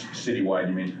that's, Citywide,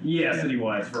 you mean? yeah,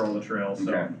 citywide for all the trails,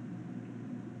 so. Okay.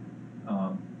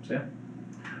 So yeah.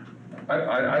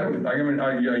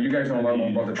 You guys know a lot more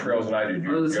about the trails than I do. Do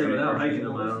you I was have gonna say, any without questions? hiking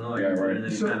them, I don't know, I Yeah, can put right. in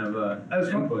any So, kind of as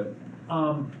far- input.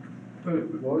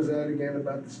 What was that again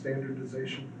about the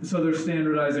standardization? So they're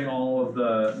standardizing all of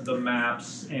the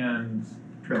maps and,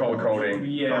 Color coding.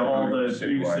 yeah, all the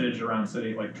Citywide. usage around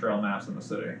city, like trail maps in the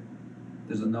city.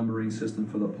 There's a numbering system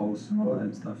for the posts and all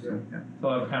that stuff, so. Yeah. So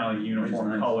they'll have kind of like uniform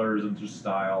nice. colors and just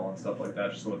style and stuff like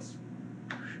that, just so it's,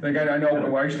 Like, I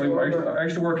know, I used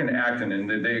to work in Acton, and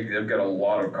they've got a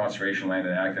lot of conservation land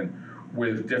in Acton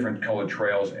with different colored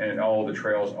trails, and all the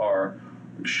trails are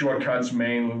shortcuts,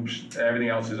 main loops, everything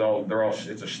else is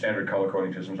it's a standard color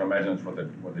coding system, so I imagine that's what they're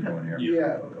doing here.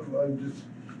 Yeah,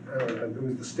 I don't know, it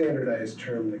was the standardized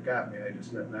term that got me, I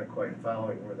just not quite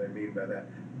following what they mean by that.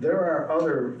 There are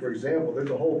other, for example, there's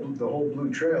the whole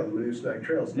blue trail, the Leominster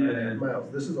Trail, it's 9.5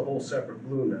 miles. This is a whole separate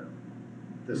blue now.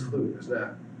 This loop is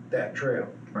not that trail.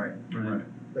 Right. Right.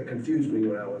 That confused me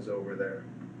when I was over there.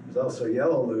 There's also a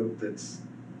yellow loop that's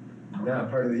not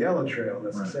part of the yellow trail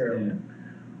necessarily. Yeah.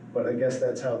 But I guess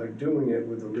that's how they're doing it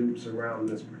with the loops around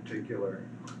this particular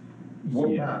Let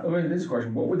me this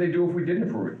question, what would they do if we didn't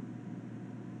approve it?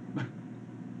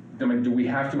 I mean, do we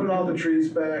have to? Put all the trees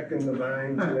back and the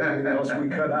vines and everything else we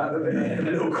cut out of there.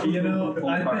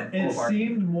 it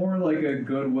seemed more like a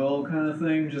goodwill kind of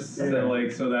thing, just Yeah.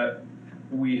 so that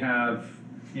we have,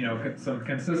 some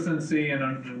consistency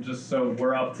and just so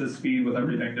we're up to speed with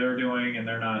everything they're doing and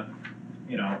they're not,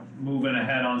 moving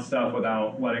ahead on stuff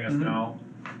without letting us know.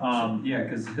 Yeah,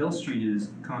 cause Hill Street is,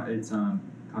 it's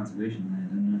conservation land,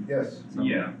 isn't it? Yes. So-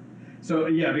 Yeah. So,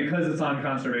 yeah, because it's on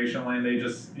conservation land, they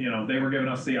just, they were giving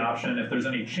us the option if there's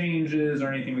any changes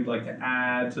or anything we'd like to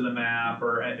add to the map,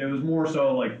 or it was more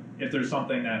so like if there's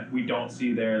something that we don't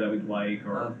see there that we'd like,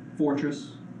 or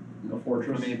Fortress, a for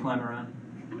fortress. me to climb around.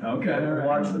 Okay, all right.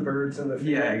 Watch the birds in the field.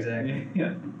 Yeah, exactly.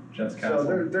 Yeah, Jeff's So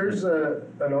Castle. there's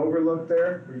an overlook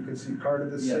there where you can see part of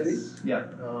the city. Yeah.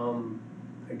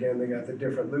 Again, they got the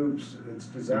different loops. It's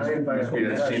designed by a Must be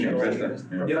that scenic vista.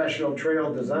 Yeah. professional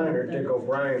trail designer, Dick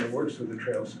O'Brien, who works with the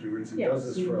trail stewards. He does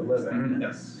this for a living. Mhm.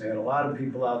 Yes. They had a lot of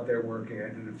people out there working. I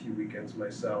did a few weekends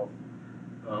myself.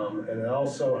 And it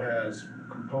also has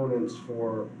components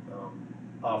for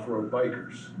off-road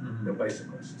bikers,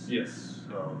 bicyclists. Yes.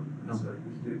 So,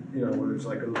 where there's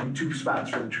like 2 spots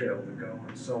for the trail to go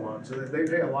and so on. So they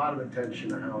pay a lot of attention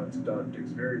to how it's done.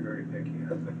 Dick's very, very picky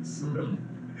on this,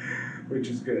 which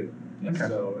is good. Okay.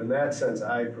 So in that sense,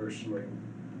 I personally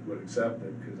would accept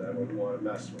it because I wouldn't want to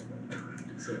mess with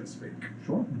it, so to speak.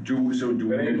 Sure. Do we It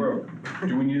ain't need, broke.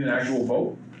 do we need an actual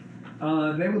vote?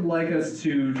 They would like us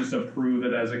to just approve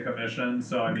it as a commission,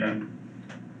 so I mean,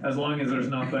 as long as there's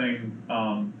nothing,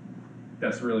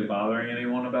 that's really bothering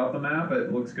anyone about the map,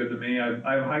 it looks good to me. I've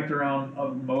hiked around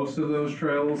most of those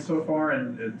trails so far,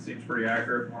 and it seems pretty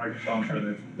accurate from what I can tell. I'm sure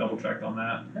they've double checked on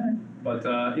that. But,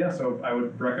 so I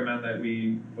would recommend that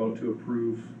we vote to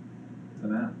approve the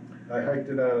map. I hiked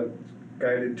it on a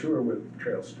guided tour with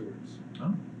trail stewards.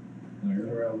 Oh, there you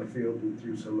Went go. around the field and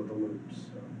through some of the loops,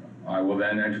 so. I will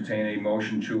then entertain a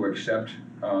motion to accept,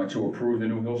 to approve the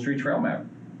New Hill Street trail map.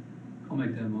 I'll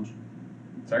make that motion.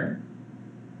 Second?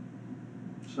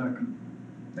 Second.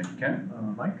 Thank you, Ken.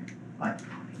 Mike? Aye.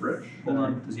 Rich? Hold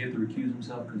on, does he have to recuse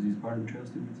himself because he's part of the trail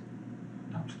students?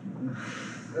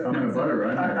 I'm in a butter,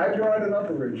 I brought it up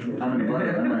originally. I'm in a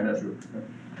butter, I might have to.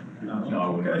 No, I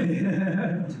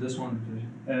wouldn't. To this one,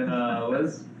 And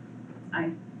Liz?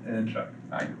 Aye. And Chuck?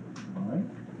 Aye. Alright,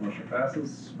 motion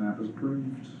passes, map is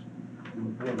approved.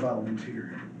 We're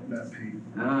volunteer, not paid.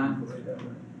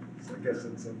 So I guess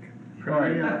it's okay. Could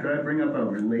I bring up a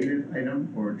related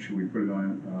item, or should we put it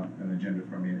on an agenda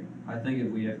for a meeting? I think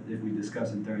if we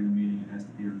discuss it during the meeting, it has to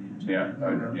be on the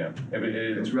agenda. Yeah, If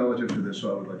It's relative to this,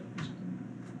 so I would like to,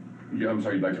 yeah, I'm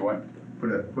sorry, you'd like to what? put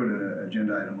an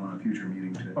agenda item on a future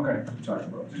meeting to Okay. talk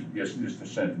about. Yes, just to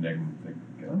send the name.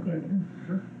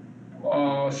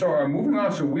 So moving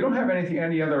on, so we don't have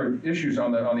any other issues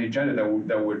on the agenda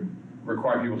that would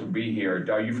require people to be here.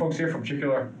 Are you folks here for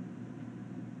particular?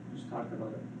 Just talk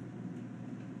about it.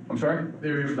 I'm sorry?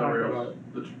 There is the rails,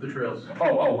 the trails.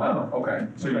 Oh, okay.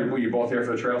 So were you both here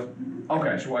for the trails?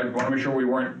 Okay, so I want to make sure you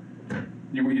weren't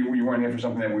here for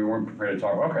something that we weren't prepared to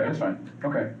talk about. Okay, that's fine.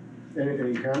 Okay.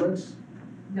 Any comments?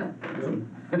 No.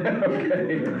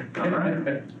 Okay. All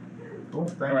right. Cool,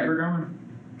 thank you for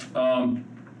coming.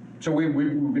 So we've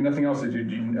nothing else. Did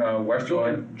you, Wes, do you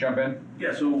want to jump in?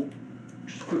 Yeah, so,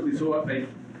 just quickly, so I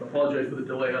apologize for the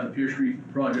delay on the Pier Street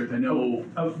project, I know.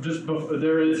 Just before, it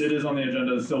is on the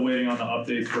agenda, still waiting on the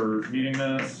updates for meeting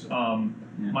minutes.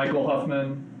 Michael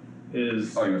Huffman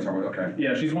is. Oh, you want to talk about, okay.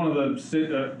 Yeah, she's one of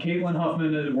the, Caitlin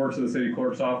Huffman works at the city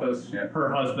clerk's office. Yeah. Her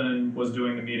husband was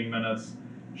doing the meeting minutes.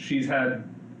 She's had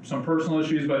some personal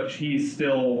issues, but she's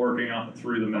still working on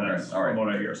through the minutes, Okay, all right. from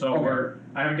what I hear. So Okay.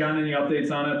 I haven't gotten any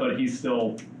updates on it, but he's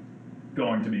still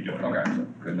going to be doing it. Okay,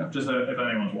 good enough. Just if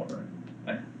anyone's wondering.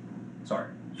 Sorry.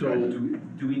 So,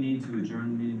 Do we need to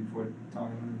adjourn the meeting before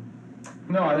talking about it?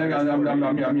 No, I think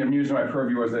I'm using my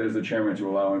purview as the chairman to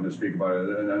allow him to speak about it,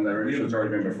 and the issue's already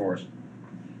been before us.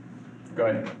 Go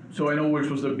ahead. so I know we're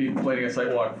supposed to be planning a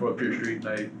site walk for Pier Street,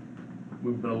 and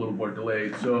we've been a little more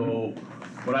delayed, so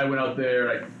when I went out there,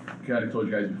 I kinda told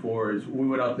you guys before, is when we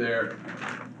went out there,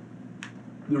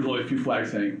 there was only a few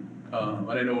flags hanging. And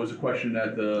I know it was a question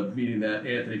at the meeting that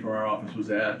Anthony from our office was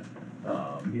at.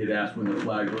 He had asked when the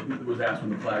flags were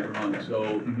hung,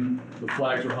 so the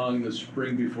flags were hung the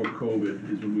spring before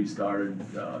COVID is when we started,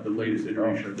 the latest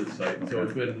iteration of this site. So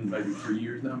it's been maybe 3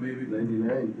 years now, maybe?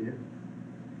 99, yeah.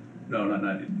 No, not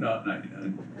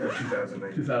 99,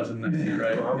 2009. 2019,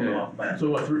 right? Well, I'm Yeah. off by- So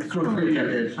what, 3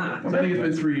 years? So I think it's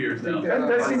been 3 years now.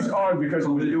 That seems odd, because it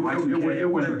was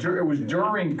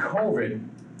during COVID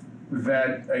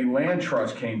that a land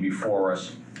trust came before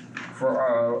us for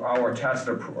our tacit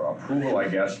approval, I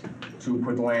guess, to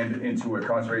put the land into a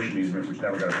conservation easement, which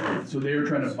never got approved. So they were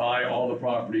trying to buy all the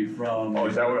property from. Oh,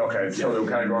 is that what, okay, so they were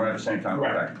kind of going at the same time,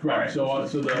 okay. Correct, correct. So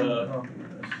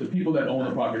the people that own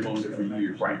the property have owned it for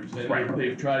years. Right, And right.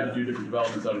 they've tried to do different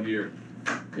developments out here.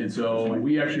 And so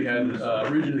we actually had,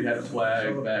 originally had a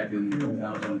flag back in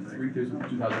 2003,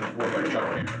 2004 by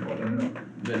Chuck Hammer.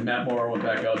 Then Matt Morrow went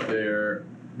back out there,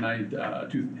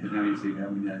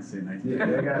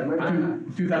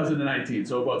 2019,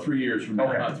 so about 3 years from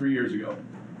now, Okay. 3 years ago.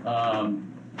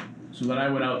 So then I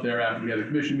went out there after we had the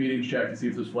commission meetings, checked to see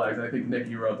if there's flags, and I think Nick,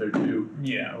 you were out there too.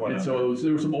 Yeah, whatever. And so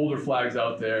there were some older flags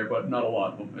out there, but not a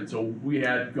lot of them. And so we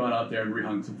had gone out there and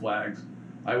rehung some flags.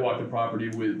 I walked the property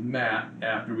with Matt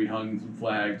after we hung some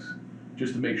flags,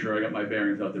 just to make sure I got my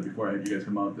bearings out there before I had you guys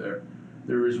come out there.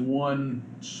 There is one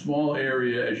small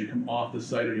area as you come off the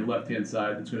site on your left-hand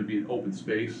side that's gonna be an open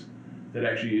space that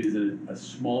actually is a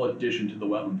small addition to the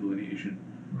wetland delineation.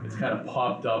 It's kind of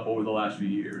popped up over the last few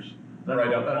years.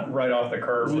 Right off the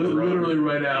curve. of the road. Literally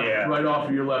right out, Yeah. right off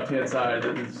of your left-hand side,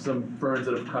 there's some ferns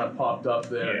that have kind of popped up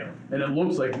there. Yeah. And it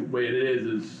looks like the way it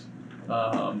is,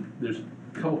 there's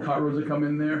a couple cot roads that come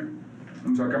in there.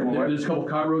 I'm sorry, a couple of what? There's a couple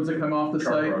cot roads that come off the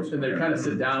Cot site, roads, and they okay. kind of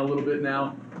sit down a little bit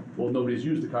now. Well, nobody's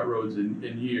used the cot roads in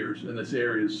years, and this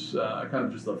area is kind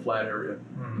of just a flat area.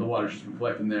 The water's just been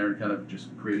collecting there and kind of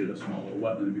just created a small little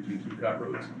wetland in between two cot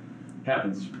roads.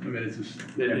 Happens, I mean, it's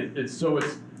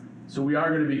just, so we are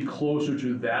gonna be closer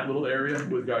to that little area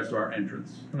with regards to our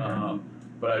entrance.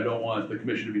 But I don't want the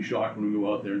commission to be shocked when we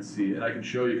go out there and see it. And I can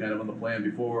show you kind of on the plan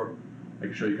before, I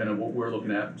can show you kind of what we're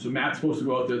looking at. So Matt's supposed to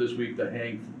go out there this week to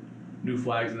hang new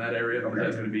flags in that area, because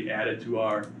that's gonna be added to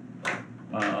our,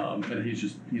 and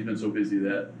he's been so busy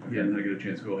that he hasn't had a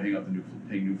chance to go hang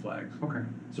new flags. Okay.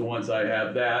 So once I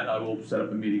have that, I will set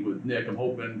up a meeting with Nick, I'm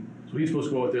hoping, so he's supposed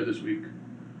to go out there this week,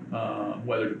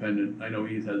 weather dependent, I know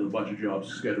he has a bunch of jobs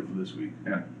scheduled for this week.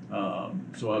 Yeah.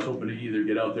 So I was hoping to either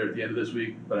get out there at the end of this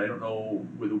week, but I don't know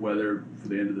with the weather for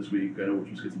the end of this week, I know we're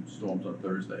supposed to get some storms on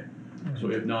Thursday. So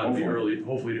if not,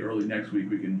 hopefully early next week,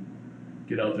 we can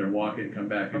get out there and walk it and come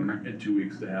back in 2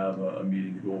 weeks to have a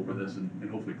meeting to go over this and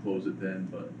hopefully close it then,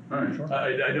 but. All right, sure.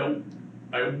 I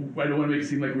don't wanna make it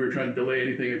seem like we were trying to delay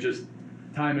anything, it's just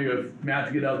timing of Matt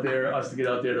to get out there, us to get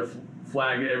out there to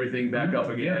flag everything back up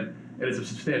again. And it's a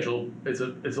substantial, it's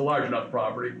a large enough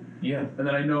property. Yeah. And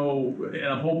then I know, and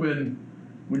I'm hoping,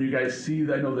 when you guys see,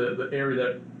 I know the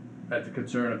area that the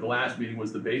concern at the last meeting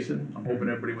was the basin. I'm hoping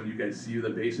everybody, when you guys see the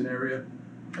basin area,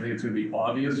 I think it's gonna be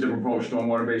obvious. This is the proposed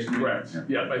stormwater basin? Correct,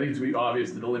 Yeah. yeah, I think it's gonna be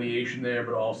obvious, the delineation there,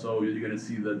 but also you're gonna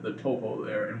see the topo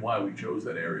there and why we chose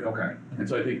that area. Okay. And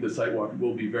so I think the site walk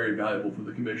will be very valuable for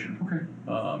the commission.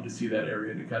 Okay. To see that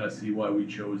area, to kind of see why we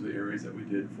chose the areas that we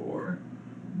did for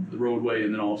the roadway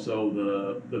and then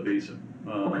also the basin.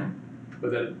 Okay.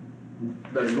 But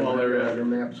that small area. Your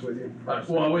maps with you?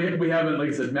 Well, we haven't, like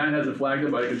I said, Matt hasn't flagged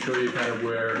it, but I can show you kind of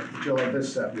where, You'll have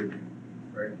this set with you,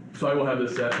 right? so I will have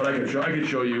this set, but I can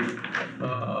show you,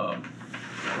 the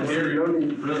area.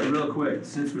 Real quick,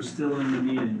 since we're still in the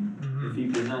meeting, if he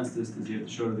presents this, does he have to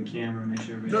show to the camera, make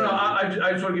sure everybody? No,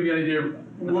 I just wanna give you an idea.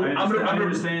 I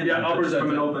understand Yeah, that, I'll but just present from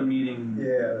an it. open meeting.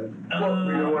 Yeah, Well,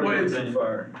 we don't want well, to it's- go too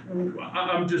far.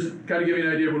 I'm just kind of giving you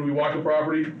an idea when we walk the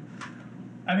property.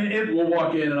 I mean, We'll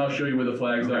walk in and I'll show you where the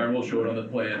flags are and we'll show it on the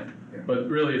plan. Yeah. But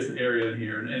really, it's the area in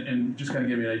here and just kind of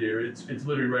give me an idea, it's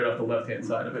literally right off the left-hand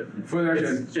side of it. For the,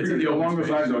 It's in the open along those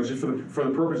space. lines though, just for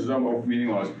the purposes of open meeting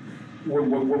laws,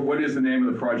 what is the name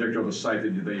of the project or the site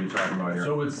that you're talking about here?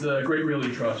 So it's Great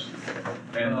Realty Trust.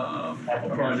 And A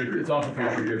project, it's off of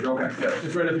Pierce Street. Okay. Yeah,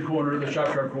 it's right at the corner, the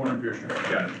shop truck corner of Pierce Street.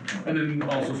 Got it. And then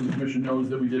also, so the commission knows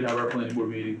that we did have our planning board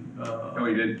meeting. Oh,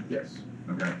 you did? Yes.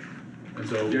 Okay. And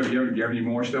so, Do you have any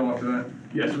more still after that?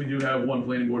 yes, we do have one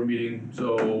planning board meeting,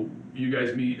 so you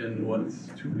guys meet in what,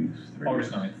 2 weeks? 3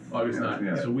 August weeks? 9th. August Yeah, 9th,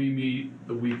 yeah. so we meet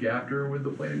the week after with the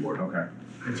planning board. Okay.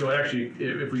 And so actually,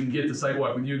 if we can get the site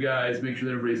walk with you guys, make sure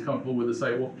that everybody's comfortable with the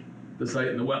site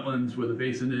and the wetlands, where the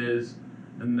basin is,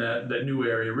 and that new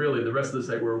area, really, the rest of the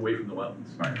site, we're away from the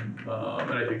wetlands. Right.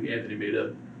 And I think Anthony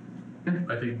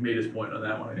made his point on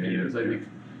that one, Yeah, he did, because I think,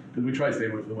 because we tried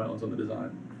staying away from the wetlands on the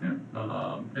design.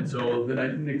 Yeah. And so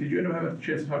then Nick, did you end up having a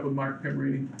chance to talk with Mark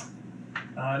Pemberini?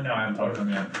 no, I haven't talked to him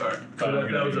yet. Sorry. So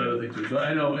that was the other thing too, so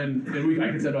I know, and I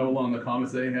can send out along the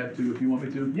comments they had too, if you want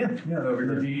me to. Yeah, that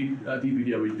would be The great.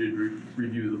 DPW did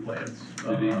review the plans. The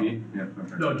DB? Yeah,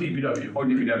 okay. No, DPW. Oh,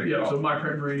 DPW. Yeah, so Oh. Mark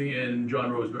Pemberini and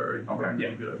John Roseberry Okay. from Yeah.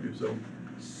 DPW, so.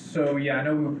 So, yeah, I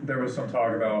know there was some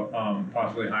talk about,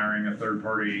 possibly hiring a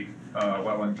third-party,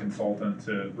 wetland consultant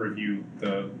to review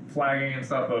the flagging and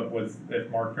stuff, but if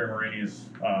Mark Primarini's,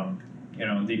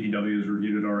 and DPW has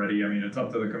reviewed it already, I mean, it's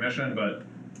up to the commission, but,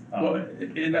 Well,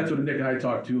 and that's what Nick and I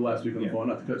talked to last week on the Yeah. phone,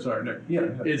 not to cut, sorry, Nick. Yeah.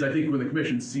 Is I think when the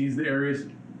commission sees the areas,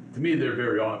 to me, they're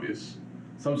very obvious.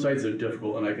 Some sites are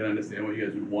difficult, and I can understand why you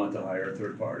guys would want to hire a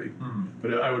third party.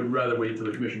 But I would rather wait till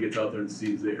the commission gets out there and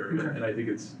sees the area, and I think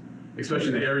it's,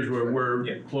 especially the areas where we're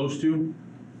Yeah. close to,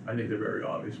 I think they're very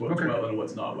obvious, what's Okay. wetland and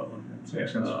what's not wetland.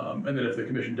 Makes sense. And then if the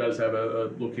commission does have a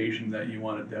location that you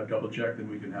wanted to have double checked, then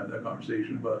we can have that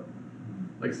conversation, but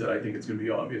like I said, I think it's gonna be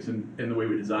obvious, and the way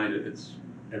we designed it,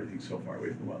 everything's so far away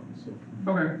from the wetlands,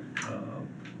 so. Okay.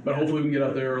 But hopefully we can get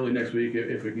out there early next week,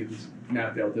 if we can get this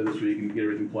mapped out there this week and get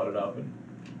everything plotted up and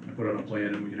put it on a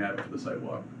plan, and we can have it for the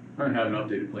sidewalk. And have an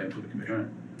updated plan for the commission.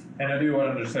 And I do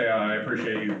want to just say, I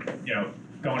appreciate you,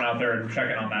 going out there and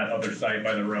checking on that other site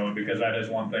by the road, because that is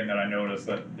one thing that I noticed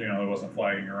that, it wasn't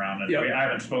flagging around, and Yeah. I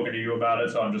haven't spoken to you about it,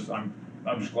 so I'm just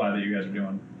glad that you guys are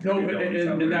doing. No, due diligence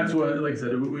out and there. that's what, like I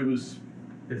said,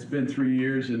 it's been 3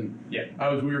 years, and Yeah.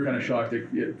 we were kinda shocked,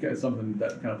 something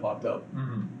that kinda popped up.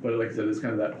 Mhm. But like I said, it's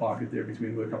kind of that pocket there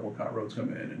between where a couple of cot roads come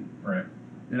in, Right.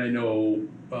 and I know,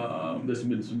 there's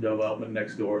been some development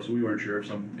next door, so we weren't sure if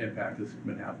some impact has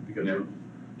been happening because Yeah. of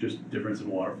just difference in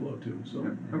water flow too, so.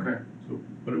 Okay. So,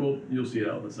 but you'll see it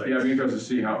out on the site. Yeah, I'd be interested to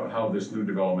see how this new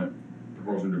development,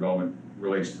 proposed new development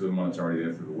relates to the one that's already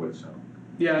there through the woods, so.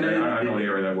 Yeah, and I know the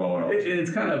area that well at all.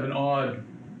 It's kind of an odd,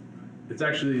 it's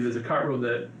actually, there's a cart road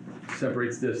that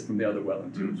separates this from the other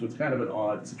wetland too, so it's kind of an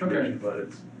odd situation, but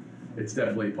it's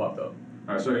definitely popped up.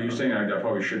 So you're saying I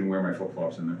probably shouldn't wear my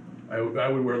flip-flops in there? I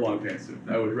would wear long pants too,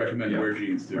 I would recommend Yeah. wear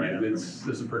jeans too, Right. there's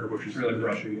some prickle bushes. It's really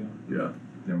brushy, Yeah.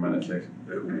 Never mind, that's safe.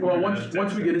 Well,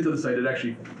 once we get into the site, it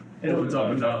actually opens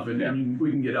up enough, and Yeah. we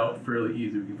can get out fairly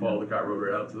easy, we can follow the cart road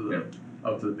right out to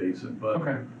the basin, but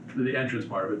Okay. the entrance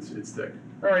part of it's thick,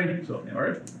 Alrighty, so,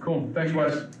 alright? cool, thanks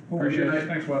Wes, appreciate it.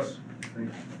 Thanks, Wes.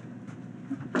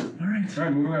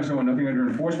 Alright, moving on, so nothing under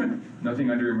enforcement, nothing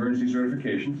under emergency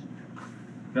certifications,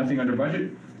 nothing under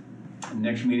budget.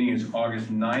 Next meeting is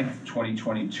August 9th,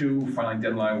 2022, filing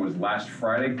deadline was last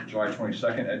Friday, July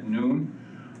 22nd at noon.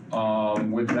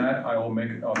 With that,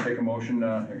 I'll take a motion,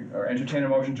 or entertain a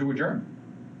motion to adjourn.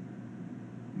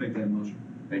 Make that motion.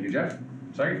 Thank you, Jeff.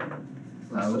 Second?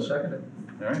 I will second it.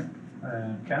 All right.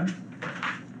 Ken,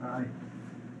 Aye.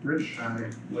 Rich,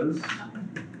 Liz,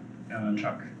 and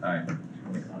Chuck. Aye.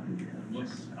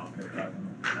 I'll pick it up.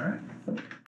 All right.